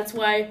 and that's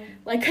why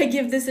like I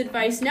give this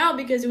advice now,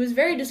 because it was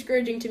very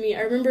discouraging to me.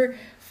 I remember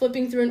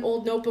flipping through an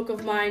old notebook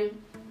of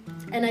mine,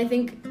 and I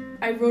think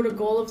I wrote a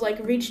goal of like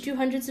reach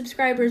 200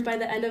 subscribers by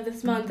the end of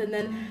this month, and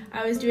then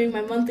I was doing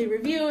my monthly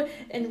review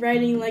and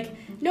writing like,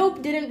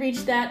 nope, didn't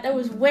reach that. That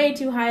was way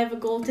too high of a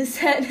goal to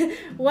set.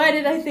 Why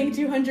did I think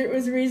 200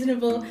 was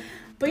reasonable?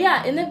 But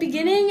yeah, in the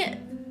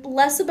beginning,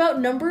 less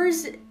about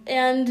numbers,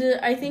 and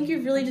I think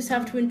you really just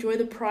have to enjoy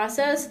the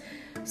process.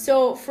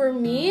 So for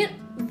me,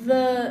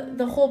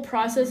 the whole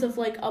process of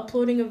like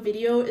uploading a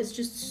video is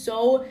just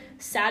so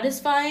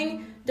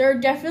satisfying. There are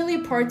definitely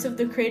parts of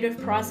the creative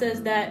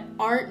process that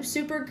aren't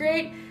super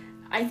great.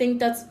 I think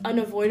that's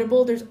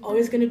unavoidable. There's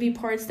always going to be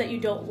parts that you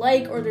don't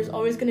like, or there's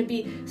always going to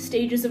be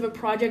stages of a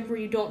project where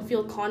you don't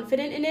feel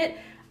confident in it.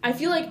 I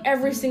feel like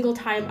every single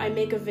time I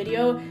make a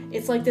video,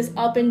 it's like this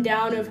up and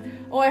down of,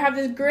 oh, I have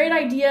this great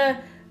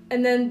idea,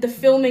 and then the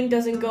filming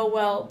doesn't go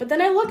well. But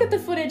then I look at the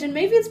footage and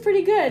maybe it's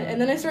pretty good,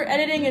 and then I start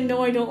editing and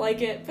no, I don't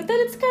like it. But then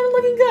it's kind of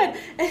looking good,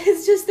 and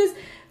it's just this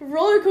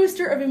roller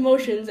coaster of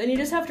emotions, and you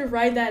just have to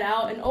ride that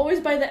out. And always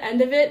by the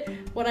end of it,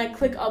 when I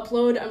click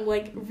upload, I'm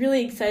like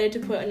really excited to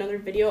put another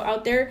video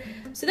out there.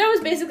 So that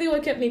was basically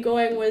what kept me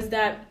going, was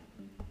that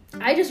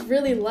I just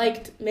really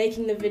liked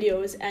making the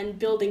videos and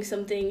building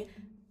something.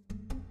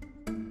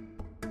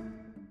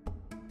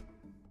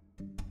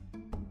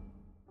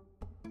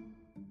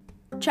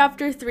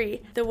 Chapter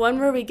 3, the one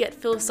where we get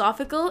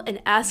philosophical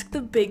and ask the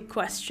big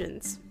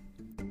questions.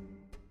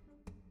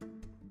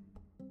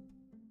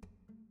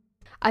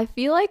 I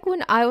feel like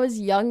when I was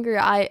younger,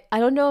 I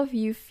don't know if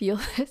you feel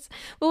this,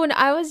 but when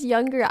I was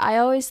younger, I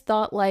always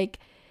thought, like,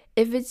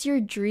 if it's your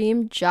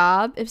dream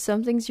job, if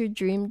something's your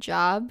dream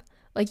job,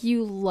 like,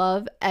 you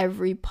love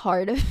every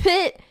part of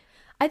it.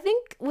 I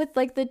think with,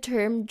 like, the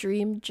term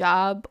dream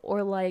job,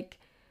 or, like,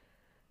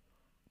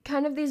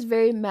 kind of these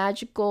very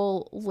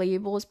magical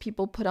labels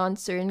people put on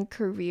certain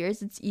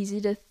careers, it's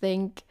easy to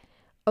think,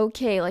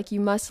 okay, like, you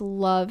must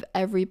love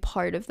every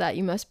part of that.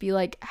 You must be,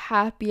 like,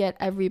 happy at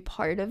every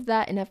part of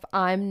that. And if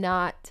I'm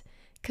not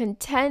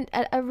content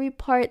at every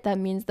part, that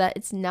means that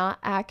it's not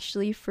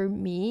actually for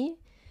me.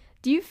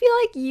 Do you feel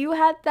like you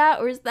had that,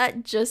 or is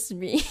that just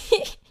me?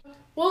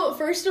 Well,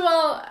 first of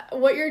all,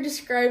 what you're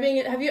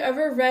describing, have you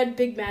ever read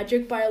Big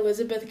Magic by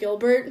Elizabeth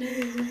Gilbert?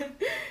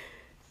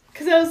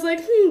 Because I was like,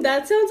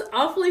 that sounds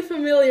awfully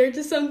familiar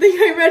to something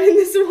I read in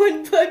this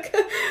one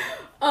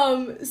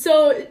book.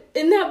 So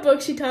in that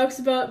book, she talks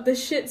about the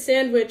shit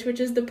sandwich,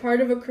 which is the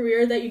part of a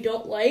career that you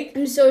don't like.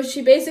 And so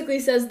she basically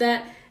says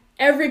that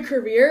every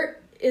career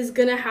is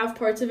gonna have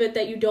parts of it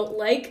that you don't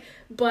like,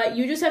 but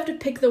you just have to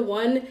pick the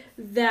one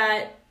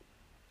that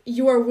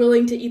you are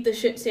willing to eat the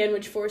shit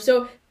sandwich for.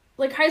 So,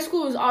 like, high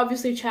school was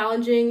obviously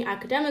challenging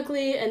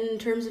academically and in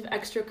terms of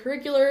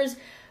extracurriculars,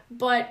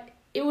 but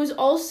it was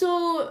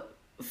also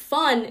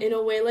fun in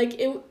a way. Like,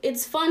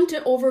 it's fun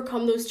to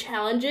overcome those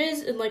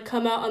challenges and, like,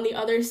 come out on the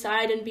other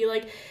side and be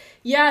like,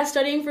 yeah,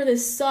 studying for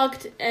this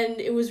sucked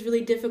and it was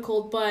really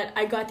difficult, but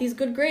I got these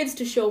good grades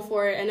to show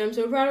for it and I'm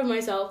so proud of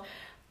myself.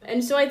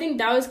 And so I think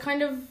that was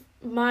kind of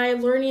my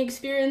learning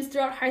experience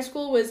throughout high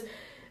school, was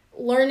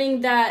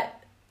learning that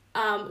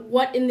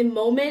what in the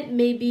moment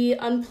may be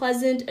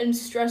unpleasant and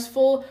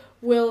stressful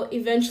will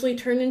eventually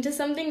turn into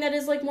something that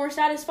is, like, more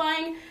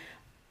satisfying.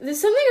 There's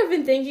something I've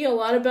been thinking a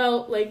lot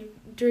about, like,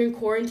 during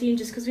quarantine,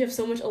 just because we have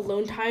so much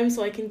alone time,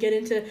 so I can get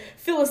into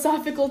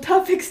philosophical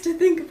topics to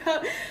think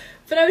about.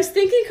 But I was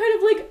thinking kind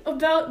of, like,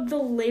 about the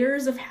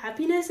layers of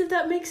happiness, if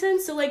that makes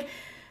sense. So, like,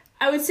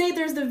 I would say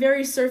there's the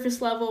very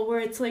surface level where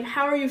it's like,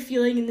 how are you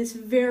feeling in this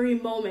very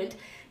moment?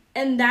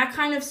 And that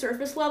kind of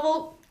surface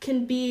level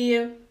can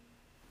be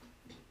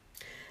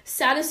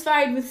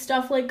satisfied with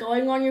stuff like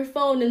going on your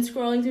phone and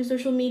scrolling through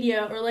social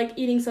media, or, like,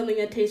 eating something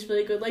that tastes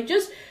really good. Like,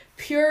 just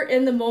pure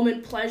in the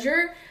moment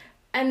pleasure.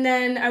 And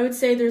then I would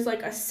say there's,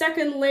 like, a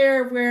second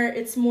layer where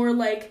it's more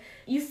like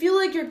you feel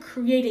like you're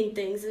creating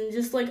things and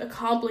just, like,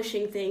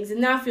 accomplishing things,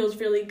 and that feels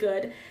really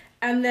good.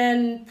 And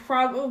then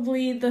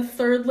probably the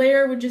third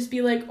layer would just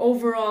be, like,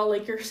 overall,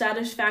 like, your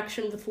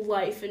satisfaction with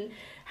life and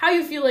how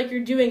you feel like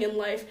you're doing in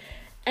life.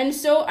 And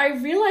so I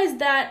realized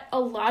that a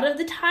lot of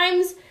the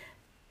times,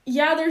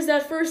 yeah, there's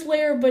that first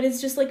layer, but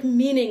it's just, like,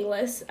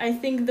 meaningless. I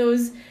think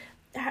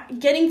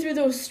getting through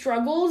those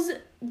struggles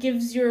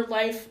gives your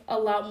life a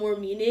lot more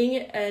meaning.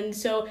 And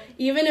so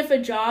even if a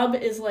job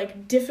is,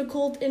 like,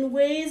 difficult in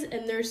ways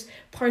and there's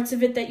parts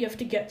of it that you have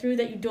to get through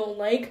that you don't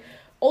like,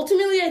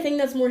 ultimately I think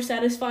that's more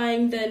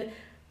satisfying than,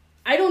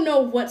 I don't know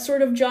what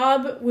sort of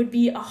job would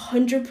be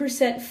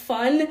 100%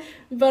 fun,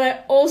 but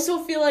I also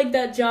feel like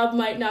that job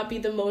might not be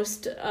the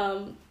most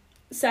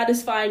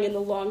satisfying in the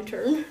long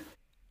term.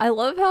 I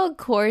love how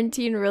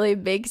quarantine really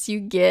makes you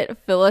get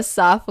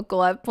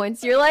philosophical at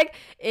points. You're, like,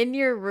 in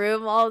your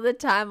room all the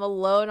time,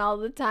 alone all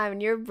the time,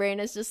 and your brain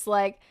is just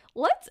like,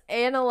 let's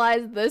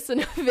analyze this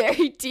in a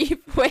very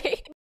deep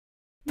way.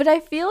 But I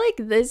feel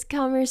like this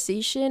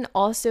conversation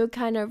also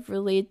kind of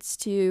relates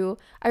to,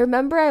 I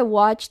remember I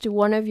watched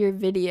one of your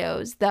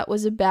videos that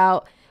was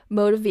about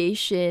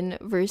motivation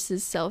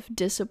versus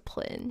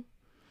self-discipline,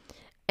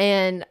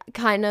 and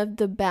kind of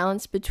the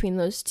balance between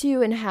those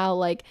two, and how,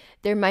 like,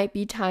 there might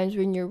be times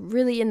when you're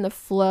really in the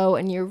flow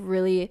and you're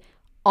really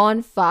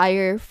on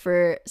fire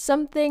for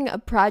something, a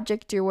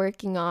project you're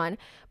working on,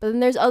 but then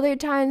there's other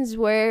times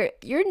where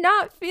you're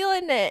not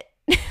feeling it,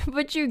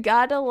 but you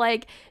gotta,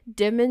 like,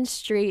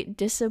 demonstrate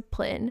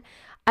discipline.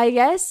 I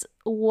guess,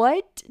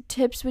 what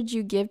tips would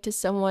you give to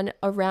someone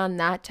around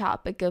that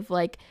topic of,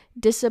 like,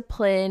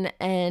 discipline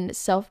and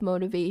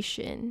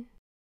self-motivation?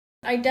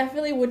 I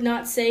definitely would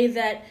not say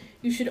that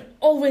you should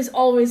always,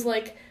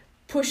 like,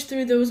 push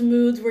through those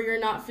moods where you're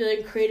not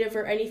feeling creative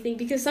or anything,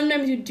 because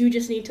sometimes you do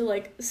just need to,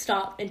 like,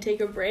 stop and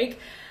take a break.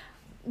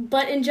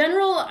 But in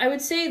general, I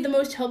would say the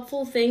most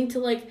helpful thing to,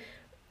 like,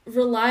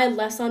 rely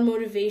less on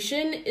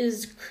motivation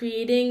is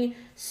creating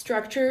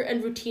structure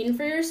and routine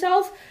for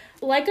yourself.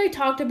 Like I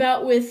talked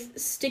about with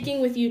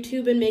sticking with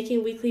YouTube and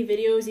making weekly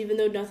videos even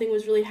though nothing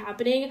was really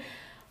happening,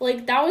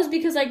 like, that was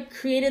because I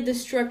created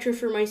this structure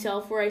for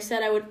myself where I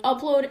said I would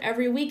upload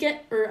every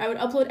weekend, or I would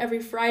upload every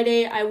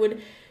Friday. I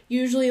would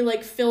usually,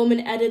 like, film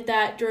and edit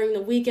that during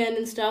the weekend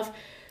and stuff.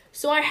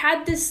 So I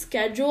had this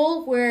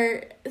schedule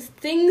where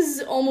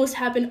things almost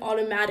happen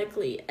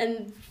automatically,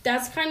 and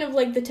that's kind of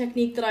like the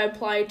technique that I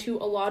apply to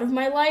a lot of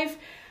my life.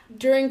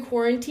 During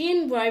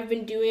quarantine, what I've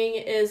been doing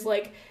is,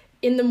 like,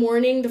 in the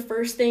morning, the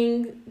first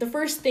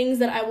things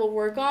that I will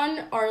work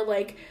on are,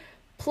 like,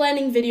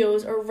 planning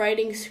videos or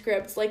writing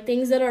scripts, like,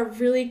 things that are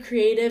really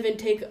creative and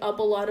take up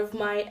a lot of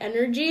my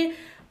energy,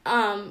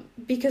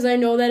 because I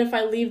know that if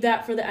I leave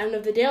that for the end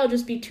of the day, I'll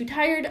just be too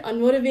tired,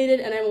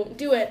 unmotivated, and I won't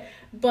do it.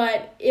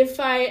 But if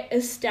I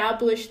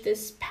establish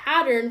this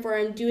pattern where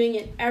I'm doing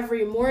it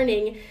every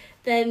morning,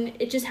 then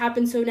it just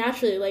happens so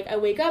naturally. Like, I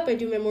wake up, I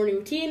do my morning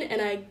routine,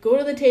 and I go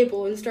to the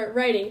table and start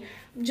writing.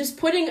 Just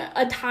putting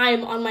a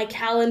time on my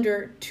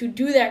calendar to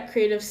do that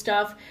creative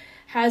stuff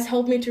has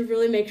helped me to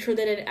really make sure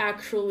that it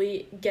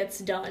actually gets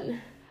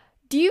done.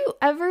 Do you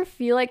ever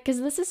feel like,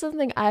 because this is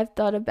something I've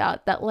thought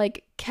about, that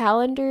like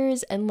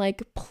calendars and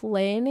like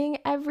planning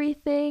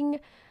everything,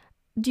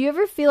 do you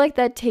ever feel like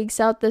that takes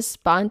out the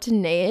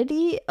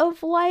spontaneity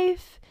of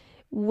life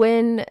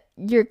when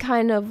you're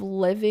kind of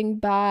living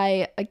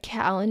by a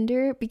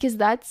calendar? Because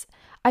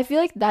I feel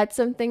like that's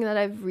something that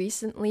I've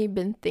recently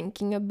been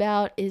thinking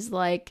about, is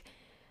like,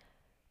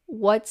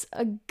 what's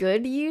a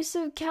good use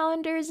of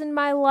calendars in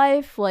my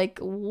life? Like,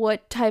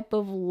 what type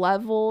of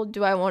level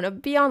do I want to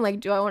be on? Like,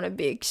 do I want to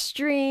be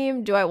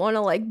extreme? Do I want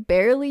to like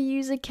barely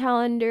use a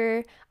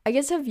calendar? I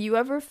guess, have you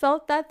ever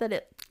felt that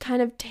it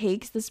kind of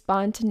takes the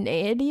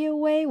spontaneity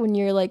away when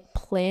you're like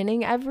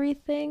planning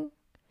everything?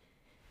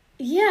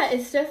 Yeah,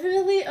 it's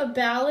definitely a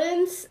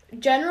balance.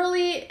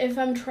 Generally, if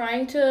I'm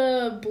trying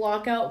to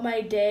block out my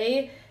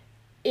day,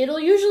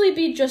 it'll usually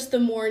be just the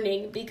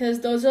morning,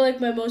 because those are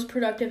like my most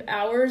productive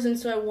hours, and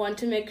so I want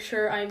to make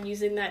sure I'm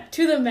using that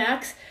to the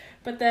max.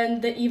 But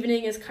then the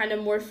evening is kind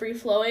of more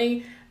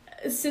free-flowing.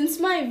 Since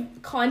my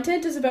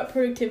content is about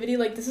productivity,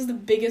 like, this is the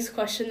biggest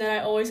question that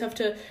I always have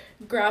to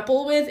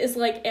grapple with, is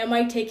like, am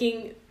I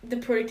taking the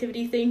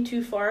productivity thing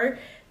too far?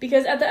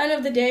 Because at the end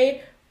of the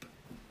day,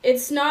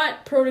 it's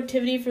not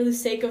productivity for the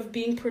sake of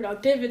being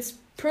productive. It's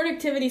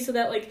productivity so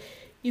that, like,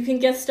 you can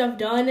get stuff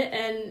done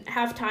and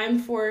have time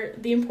for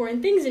the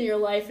important things in your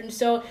life. And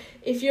so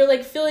if you're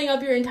like filling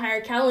up your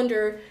entire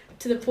calendar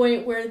to the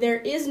point where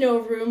there is no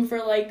room for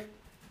like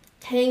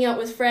hanging out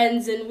with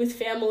friends and with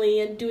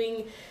family and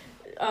doing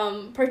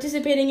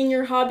participating in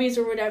your hobbies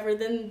or whatever,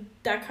 then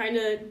that kind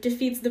of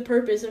defeats the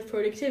purpose of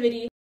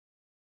productivity.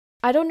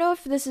 I don't know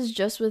if this is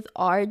just with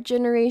our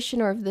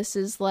generation or if this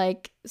is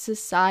like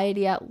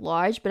society at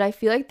large, but I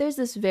feel like there's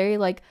this very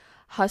like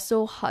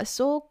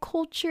hustle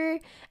culture,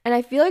 and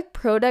I feel like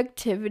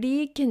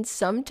productivity can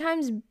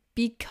sometimes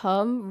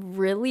become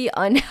really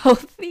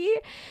unhealthy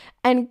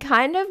and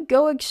kind of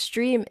go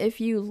extreme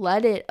if you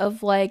let it,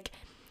 of like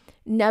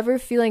never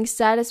feeling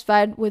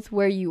satisfied with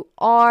where you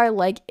are,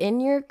 like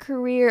in your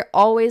career,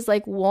 always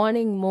like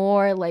wanting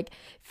more, like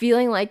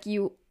feeling like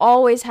you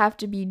always have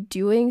to be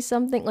doing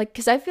something, like,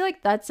 because I feel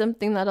like that's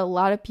something that a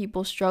lot of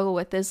people struggle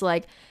with, is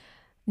like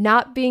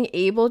not being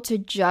able to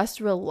just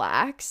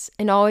relax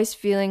and always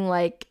feeling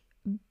like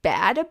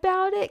bad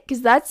about it.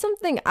 Because that's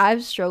something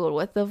I've struggled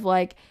with, of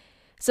like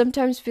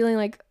sometimes feeling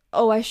like,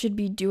 oh, I should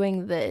be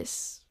doing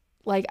this,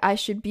 like I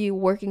should be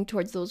working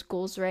towards those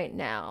goals right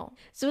now.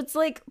 So it's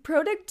like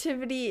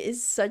productivity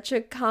is such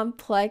a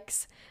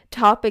complex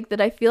topic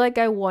that I feel like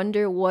I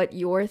wonder what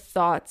your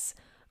thoughts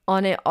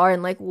on it are,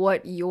 and like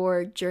what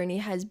your journey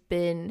has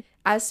been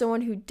as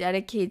someone who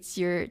dedicates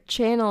your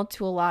channel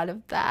to a lot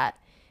of that.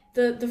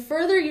 The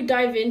further you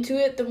dive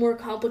into it, the more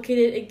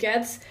complicated it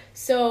gets.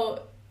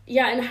 So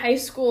yeah, in high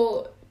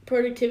school,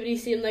 productivity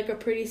seemed like a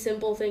pretty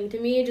simple thing to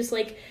me. Just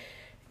like,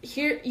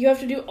 here, you have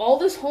to do all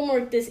this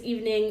homework this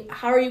evening.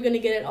 How are you going to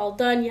get it all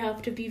done? You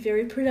have to be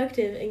very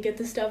productive and get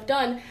the stuff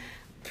done.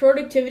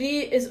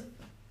 Productivity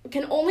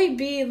can only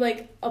be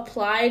like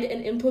applied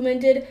and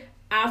implemented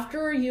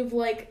after you've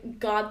like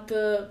got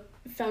the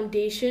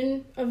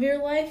foundation of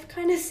your life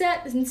kind of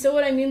set. And so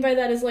what I mean by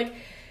that is, like,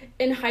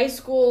 in high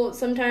school,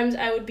 sometimes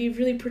I would be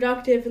really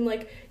productive and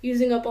like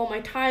using up all my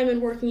time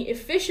and working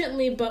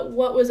efficiently, but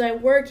what was I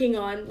working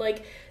on?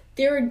 Like,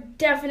 there were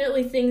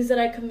definitely things that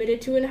I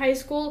committed to in high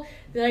school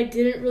that I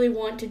didn't really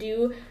want to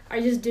do. I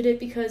just did it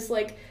because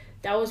like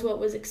that was what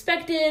was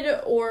expected,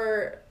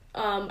 or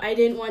I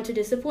didn't want to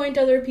disappoint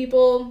other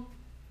people,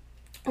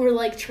 or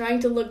like trying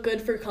to look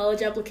good for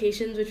college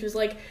applications, which was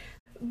like,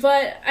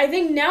 but I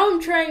think now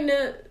I'm trying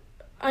to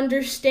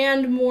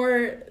understand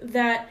more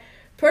that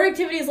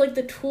productivity is like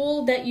the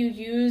tool that you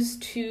use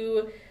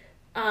to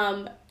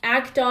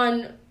act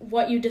on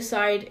what you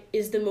decide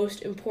is the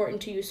most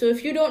important to you. So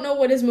if you don't know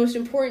what is most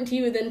important to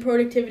you, then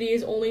productivity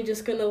is only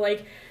just gonna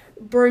like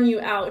burn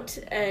you out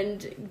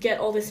and get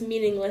all this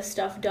meaningless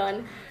stuff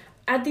done.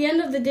 At the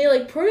end of the day,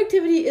 like,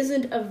 productivity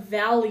isn't a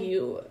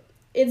value.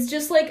 It's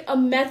just like a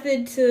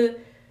method to,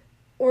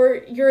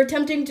 or you're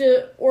attempting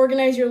to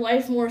organize your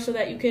life more so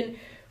that you can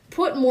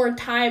put more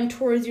time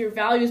towards your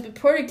values, but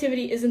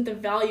productivity isn't the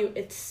value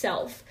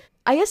itself.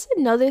 I guess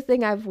another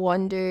thing I've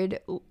wondered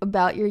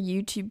about your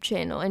YouTube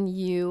channel and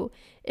you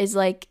is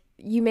like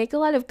you make a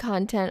lot of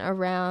content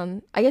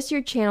around, I guess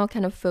your channel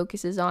kind of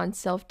focuses on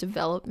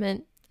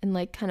self-development and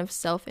like kind of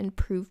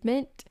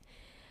self-improvement.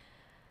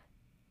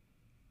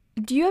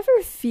 Do you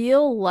ever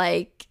feel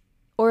like,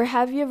 or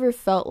have you ever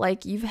felt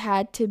like you've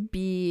had to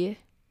be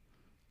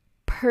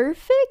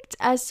perfect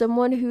as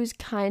someone who's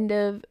kind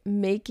of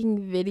making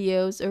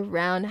videos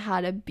around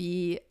how to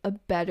be a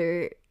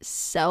better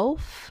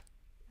self?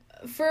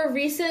 For a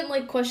recent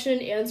question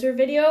and answer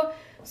video,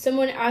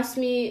 someone asked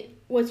me,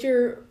 what's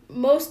your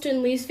most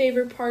and least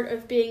favorite part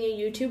of being a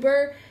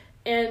YouTuber?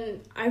 And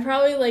I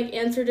probably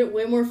answered it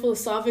way more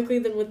philosophically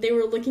than what they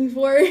were looking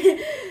for.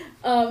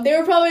 They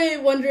were probably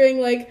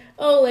wondering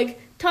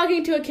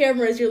talking to a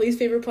camera is your least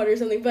favorite part or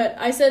something. But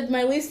I said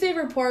my least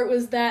favorite part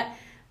was that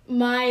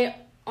my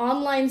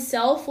online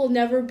self will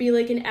never be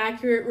an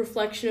accurate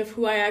reflection of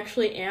who I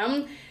actually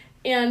am.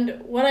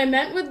 And what I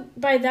meant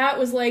by that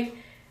was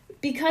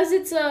because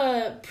it's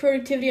a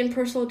productivity and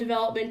personal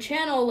development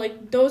channel,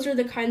 those are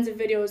the kinds of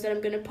videos that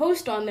I'm going to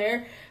post on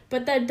there,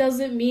 but that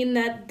doesn't mean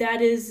that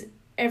that is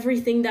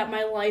everything that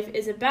my life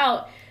is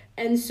about.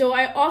 And so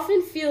I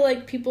often feel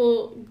like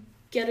people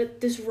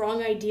get this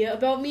wrong idea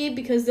about me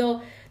because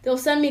they'll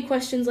send me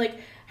questions like,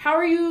 how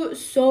are you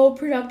so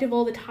productive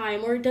all the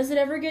time? Or does it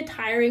ever get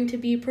tiring to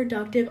be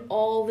productive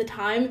all the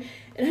time?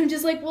 And I'm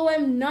just well,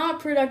 I'm not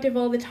productive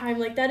all the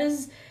time.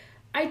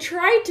 I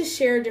try to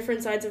share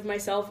different sides of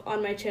myself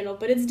on my channel,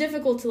 but it's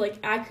difficult to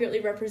accurately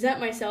represent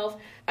myself.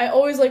 I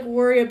always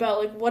worry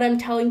about what I'm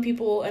telling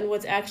people and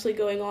what's actually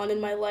going on in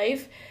my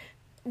life.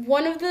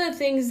 One of the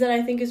things that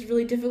I think is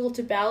really difficult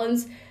to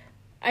balance,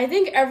 I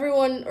think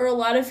everyone or a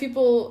lot of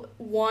people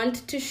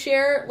want to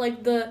share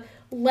the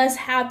less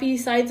happy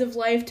sides of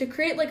life to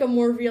create a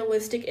more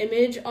realistic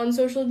image on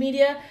social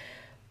media.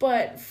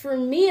 But for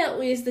me at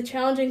least, the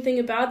challenging thing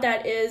about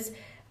that is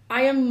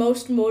I am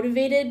most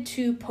motivated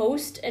to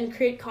post and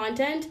create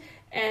content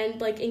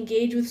and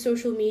engage with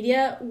social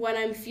media when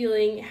I'm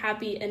feeling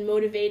happy and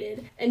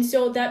motivated. And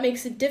so that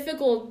makes it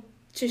difficult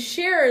to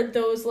share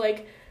those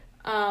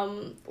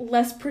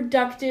less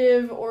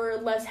productive or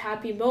less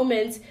happy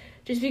moments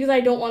just because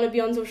I don't want to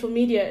be on social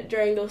media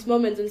during those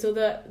moments. And so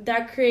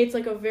that creates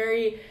a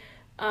very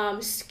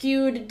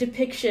skewed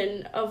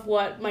depiction of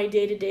what my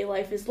day-to-day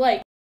life is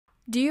like.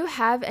 Do you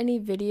have any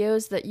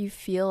videos that you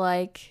feel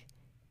like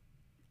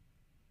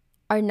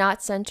are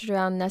not centered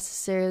around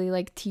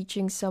necessarily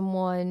teaching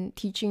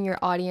your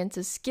audience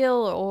a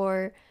skill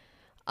or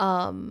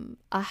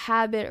a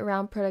habit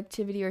around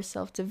productivity or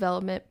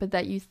self-development, but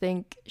that you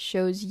think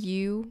shows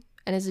you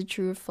and is a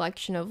true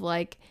reflection of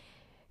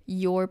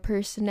your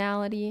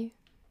personality?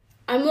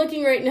 I'm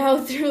looking right now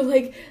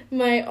through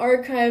my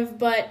archive,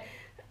 but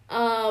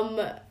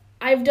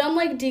I've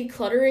done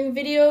decluttering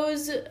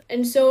videos,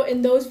 and so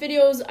in those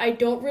videos I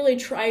don't really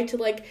try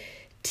to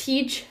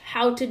teach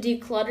how to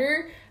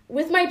declutter.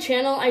 With my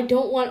channel, I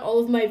don't want all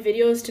of my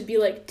videos to be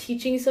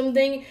teaching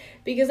something,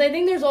 because I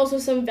think there's also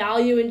some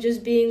value in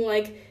just being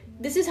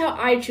this is how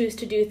I choose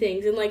to do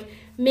things, and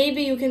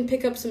maybe you can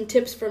pick up some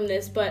tips from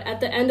this, but at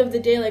the end of the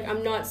day,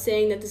 I'm not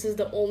saying that this is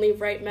the only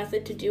right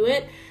method to do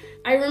it.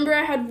 I remember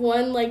I had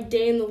one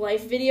day in the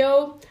life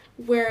video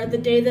where the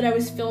day that I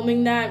was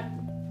filming that,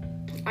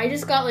 I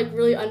just got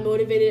really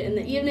unmotivated in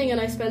the evening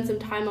and I spent some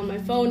time on my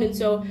phone, and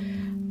so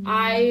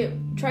I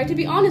tried to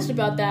be honest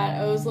about that.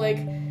 I was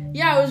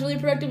yeah, I was really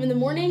productive in the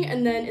morning,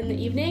 and then in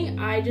the evening,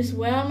 I just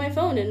went on my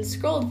phone and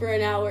scrolled for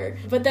an hour.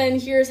 But then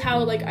here's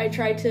how, I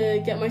tried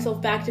to get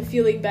myself back to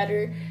feeling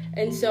better.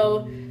 And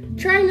so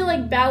trying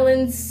to,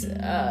 balance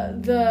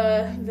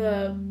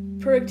the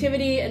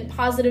productivity and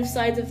positive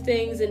sides of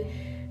things and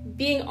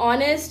being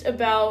honest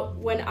about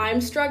when I'm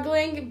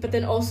struggling, but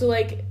then also,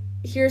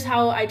 here's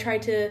how I try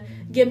to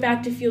get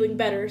back to feeling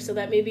better so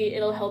that maybe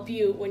it'll help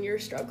you when you're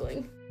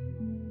struggling.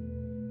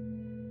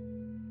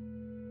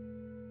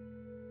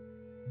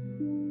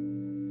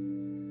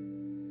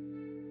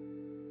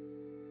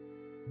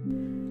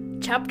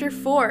 Chapter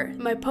 4,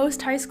 my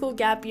post-high school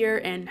gap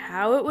year and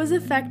how it was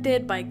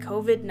affected by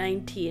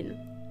COVID-19.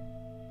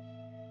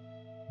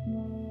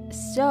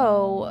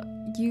 So,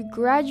 you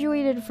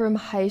graduated from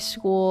high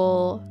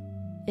school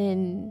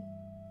in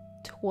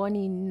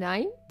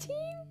 2019?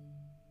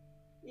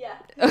 Yeah.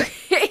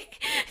 Okay.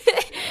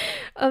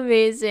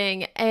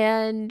 Amazing.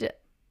 And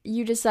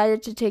you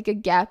decided to take a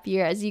gap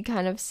year, as you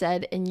kind of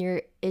said in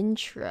your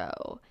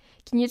intro.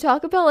 Can you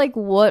talk about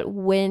what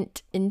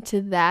went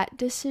into that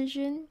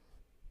decision?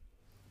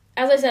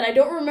 As I said, I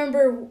don't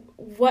remember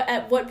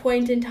at what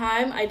point in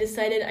time I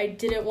decided I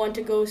didn't want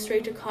to go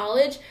straight to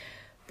college,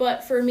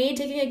 but for me,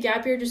 taking a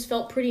gap year just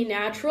felt pretty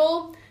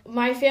natural.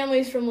 My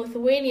family's from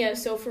Lithuania,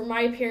 so for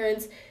my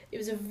parents, it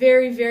was a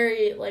very,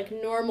 very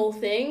normal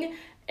thing,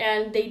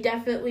 and they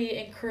definitely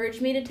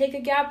encouraged me to take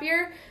a gap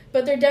year,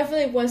 but there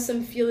definitely was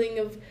some feeling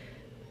of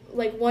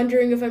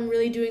wondering if I'm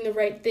really doing the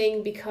right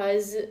thing,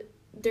 because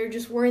there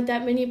just weren't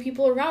that many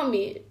people around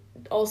me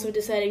also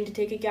deciding to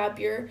take a gap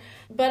year.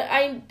 But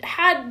I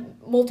had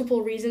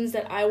multiple reasons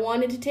that I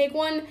wanted to take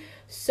one.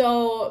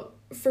 So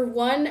for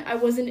one, I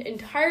wasn't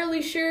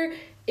entirely sure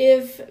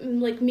if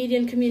like media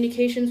and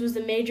communications was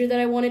the major that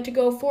I wanted to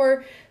go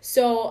for.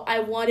 So I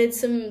wanted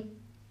some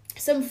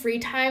free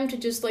time to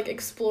just like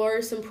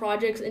explore some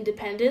projects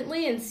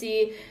independently and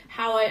see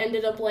how I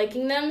ended up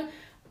liking them.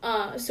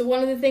 So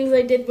one of the things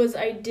I did was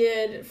I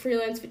did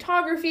freelance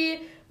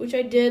photography, which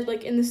I did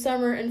like in the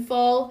summer and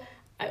fall.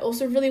 I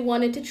also really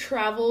wanted to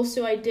travel,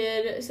 so I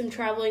did some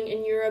traveling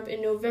in Europe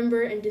in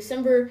November and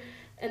December,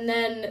 and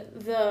then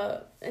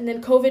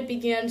COVID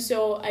began,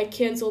 so I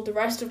canceled the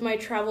rest of my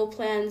travel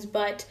plans,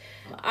 but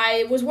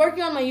I was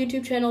working on my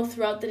YouTube channel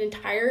throughout the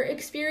entire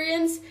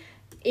experience,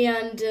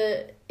 and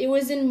it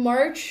was in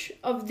March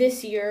of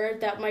this year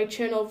that my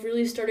channel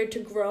really started to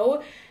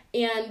grow,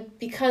 and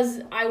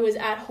because I was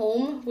at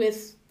home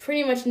with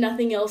pretty much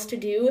nothing else to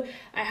do,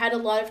 I had a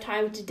lot of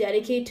time to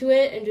dedicate to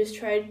it and just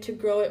tried to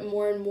grow it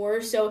more and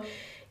more. So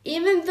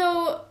even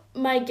though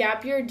my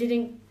gap year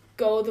didn't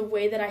go the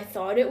way that I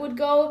thought it would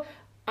go,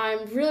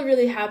 I'm really,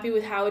 really happy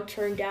with how it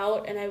turned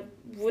out, and I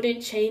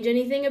wouldn't change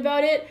anything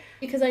about it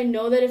because I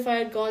know that if I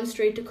had gone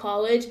straight to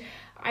college,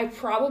 I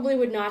probably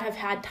would not have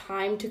had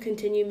time to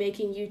continue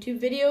making YouTube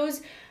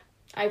videos.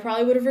 I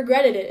probably would have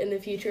regretted it in the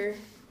future.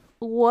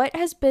 What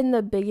has been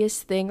the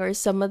biggest thing or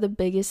some of the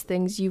biggest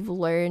things you've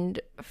learned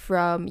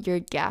from your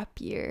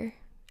gap year?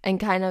 And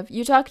kind of,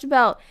 you talked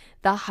about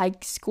the high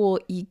school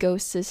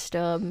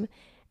ecosystem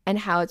and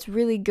how it's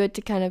really good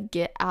to kind of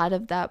get out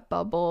of that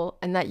bubble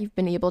and that you've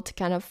been able to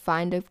kind of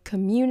find a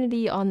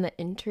community on the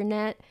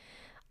internet.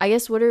 I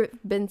guess what have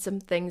been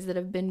some things that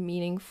have been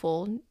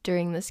meaningful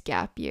during this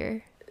gap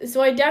year?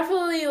 So I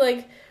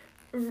definitely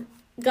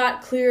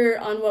got clear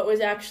on what was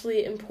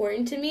actually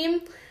important to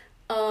me.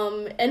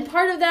 And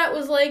part of that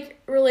was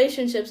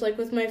relationships,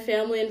 with my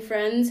family and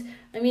friends.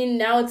 I mean,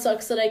 now it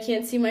sucks that I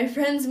can't see my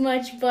friends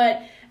much,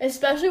 but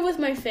especially with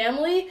my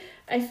family,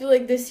 I feel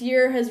like this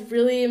year has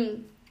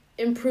really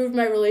improved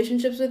my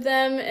relationships with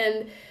them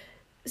and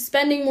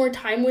spending more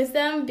time with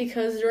them,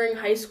 because during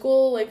high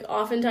school,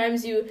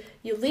 oftentimes you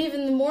leave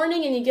in the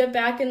morning and you get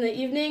back in the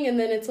evening, and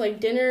then it's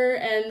dinner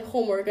and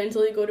homework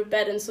until you go to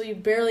bed, and so you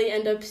barely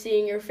end up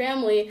seeing your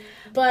family.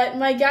 But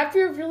my gap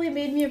year really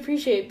made me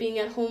appreciate being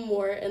at home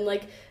more and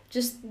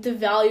just the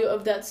value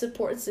of that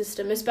support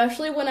system,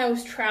 especially when I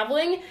was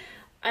traveling.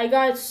 I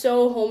got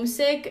so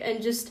homesick and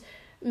just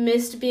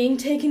missed being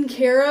taken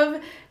care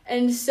of,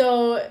 and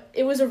so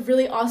it was a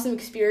really awesome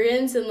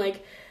experience, and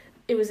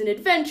it was an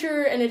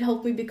adventure and it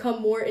helped me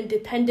become more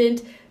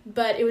independent,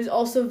 but it was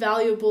also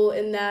valuable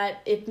in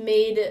that it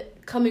made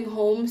coming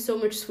home so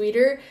much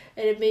sweeter,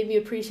 and it made me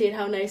appreciate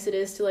how nice it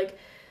is to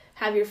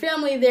have your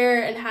family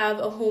there and have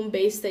a home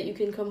base that you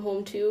can come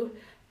home to.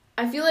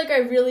 I feel like I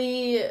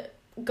really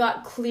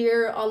got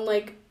clear on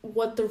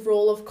what the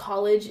role of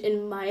college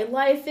in my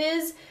life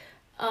is.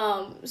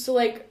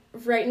 So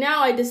right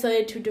now I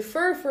decided to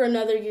defer for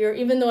another year,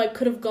 even though I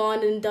could have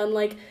gone and done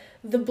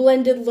the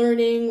blended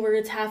learning where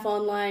it's half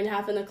online,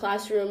 half in the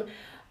classroom.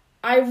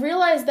 I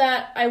realized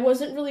that I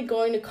wasn't really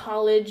going to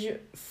college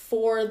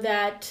for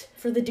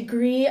the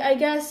degree, I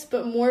guess,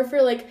 but more for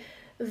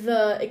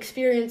the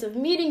experience of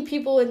meeting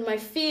people in my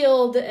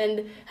field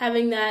and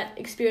having that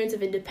experience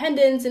of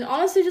independence, and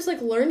honestly just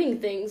learning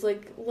things.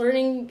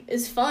 Learning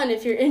is fun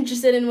if you're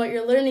interested in what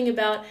you're learning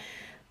about.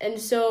 And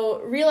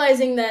so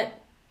realizing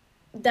that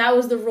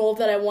was the role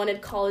that I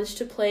wanted college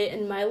to play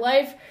in my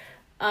life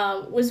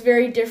was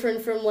very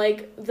different from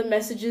the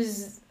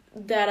messages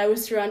that I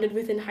was surrounded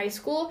with in high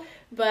school,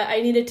 but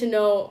I needed to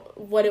know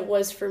what it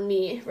was for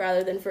me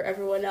rather than for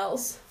everyone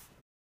else.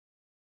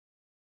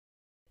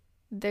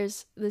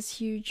 There's this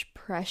huge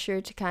pressure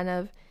to kind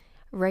of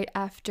right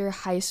after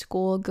high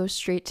school go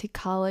straight to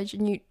college,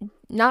 and you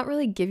not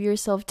really give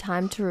yourself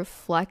time to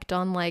reflect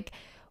on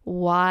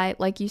why,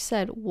 like you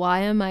said, why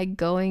am I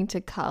going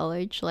to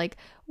college?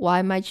 Why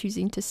am I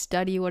choosing to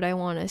study what I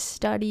want to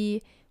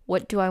study?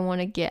 What do I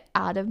want to get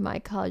out of my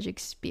college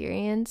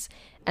experience?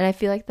 And I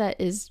feel like that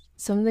is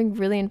something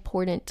really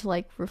important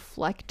to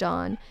reflect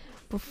on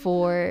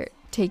before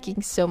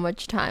taking so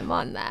much time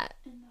on that.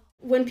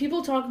 When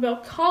people talk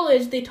about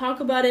college, they talk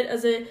about it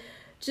as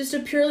just a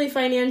purely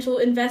financial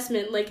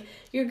investment.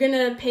 You're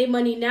gonna pay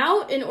money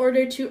now in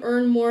order to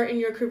earn more in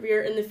your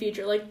career in the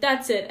future.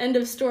 That's it, end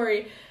of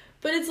story.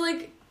 But it's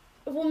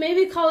well,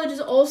 maybe college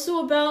is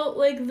also about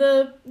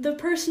the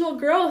personal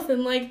growth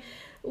and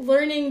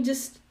learning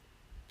just,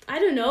 I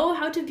don't know,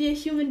 how to be a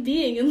human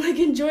being and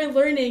enjoy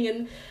learning,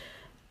 and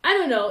I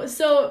don't know.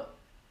 So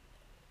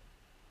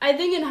I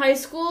think in high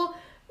school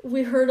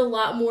we heard a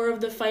lot more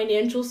of the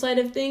financial side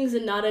of things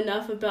and not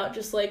enough about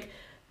just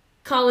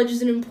college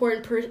is an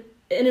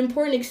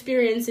important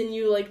experience in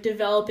you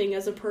developing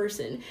as a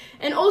person.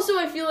 And also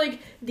I feel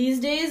these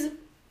days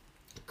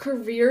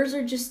careers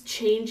are just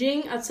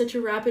changing at such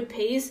a rapid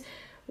pace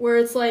where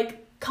it's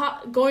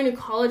going to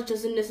college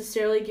doesn't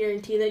necessarily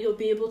guarantee that you'll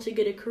be able to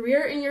get a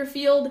career in your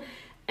field.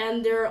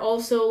 And there are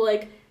also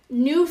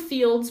new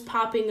fields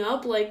popping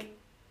up,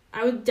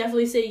 I would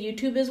definitely say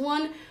YouTube is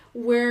one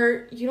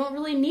where you don't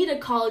really need a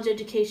college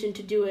education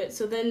to do it.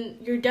 So then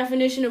your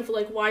definition of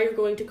like why you're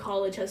going to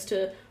college has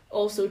to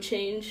also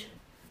change.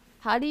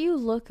 How do you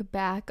look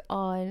back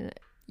on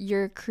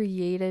your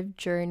creative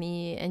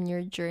journey and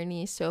your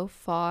journey so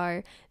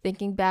far,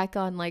 thinking back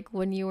on like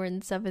when you were in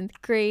 7th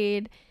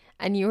grade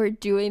and you were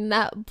doing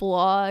that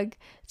blog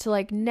to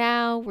like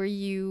now where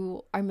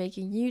you are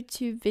making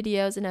YouTube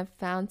videos and have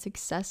found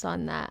success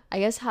on that? I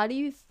guess, how do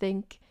you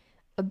think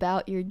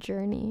about your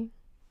journey?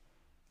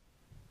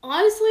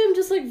 Honestly, I'm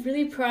just like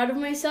really proud of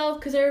myself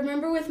because I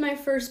remember with my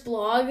first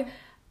blog,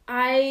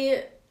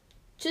 I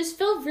just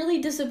felt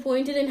really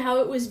disappointed in how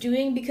it was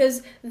doing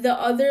because the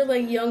other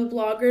like young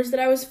bloggers that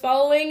I was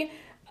following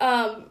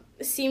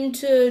seemed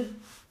to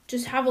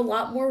just have a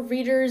lot more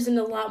readers and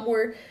a lot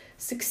more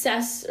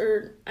success,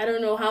 or I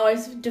don't know how I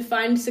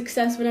defined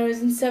success when I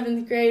was in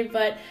 7th grade,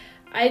 but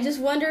I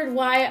just wondered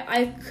why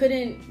I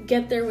couldn't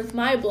get there with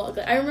my blog.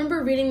 I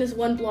remember reading this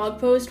one blog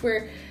post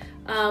where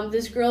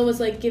this girl was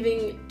like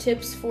giving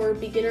tips for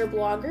beginner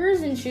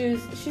bloggers, and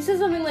she said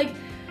something like,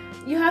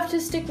 you have to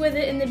stick with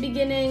it in the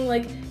beginning.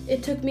 Like,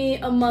 it took me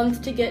a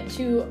month to get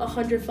to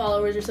 100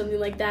 followers or something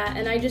like that.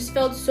 And I just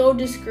felt so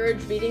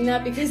discouraged reading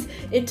that because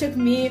it took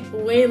me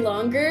way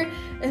longer.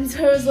 And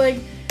so I was like,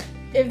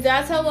 if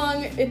that's how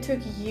long it took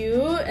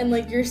you, and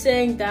like you're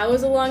saying that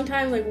was a long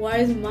time, like why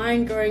is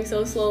mine growing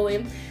so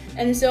slowly?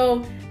 And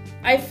so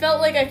I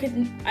felt like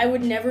I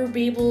would never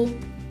be able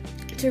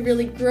to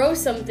really grow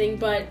something,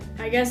 but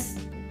I guess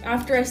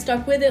after I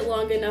stuck with it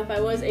long enough, I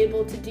was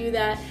able to do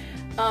that.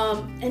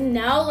 And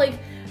now, like,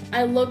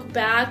 I look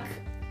back,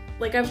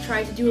 like I've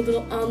tried to do a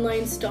little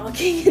online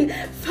stalking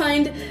and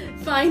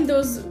find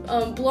those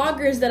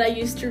bloggers that I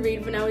used to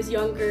read when I was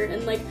younger,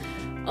 and like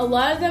a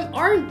lot of them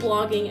aren't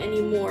blogging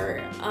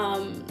anymore.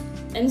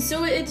 And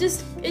so it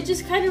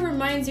just kind of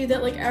reminds you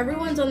that like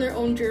everyone's on their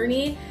own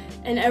journey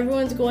and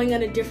everyone's going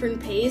at a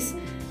different pace,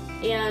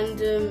 and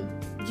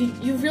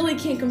you really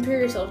can't compare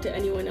yourself to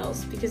anyone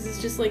else because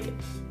it's just like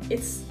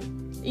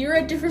you're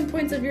at different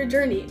points of your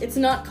journey. It's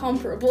not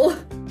comparable.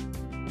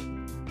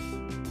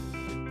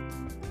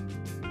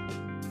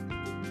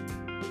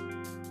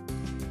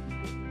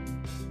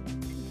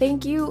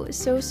 Thank you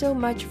so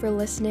much for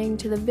listening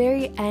to the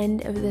very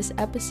end of this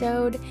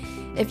episode.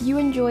 If you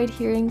enjoyed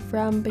hearing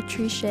from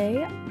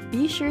Patricia,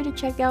 be sure to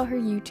check out her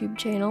YouTube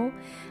channel.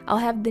 I'll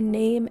have the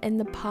name in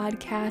the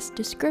podcast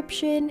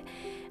description.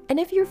 And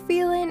if you're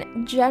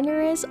feeling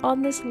generous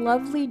on this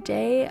lovely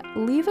day,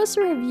 leave us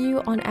a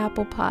review on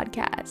Apple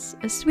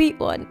Podcasts. A sweet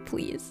one,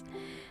 please.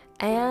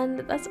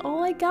 And that's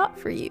all I got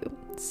for you.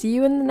 See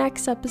you in the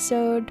next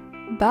episode.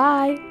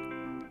 Bye!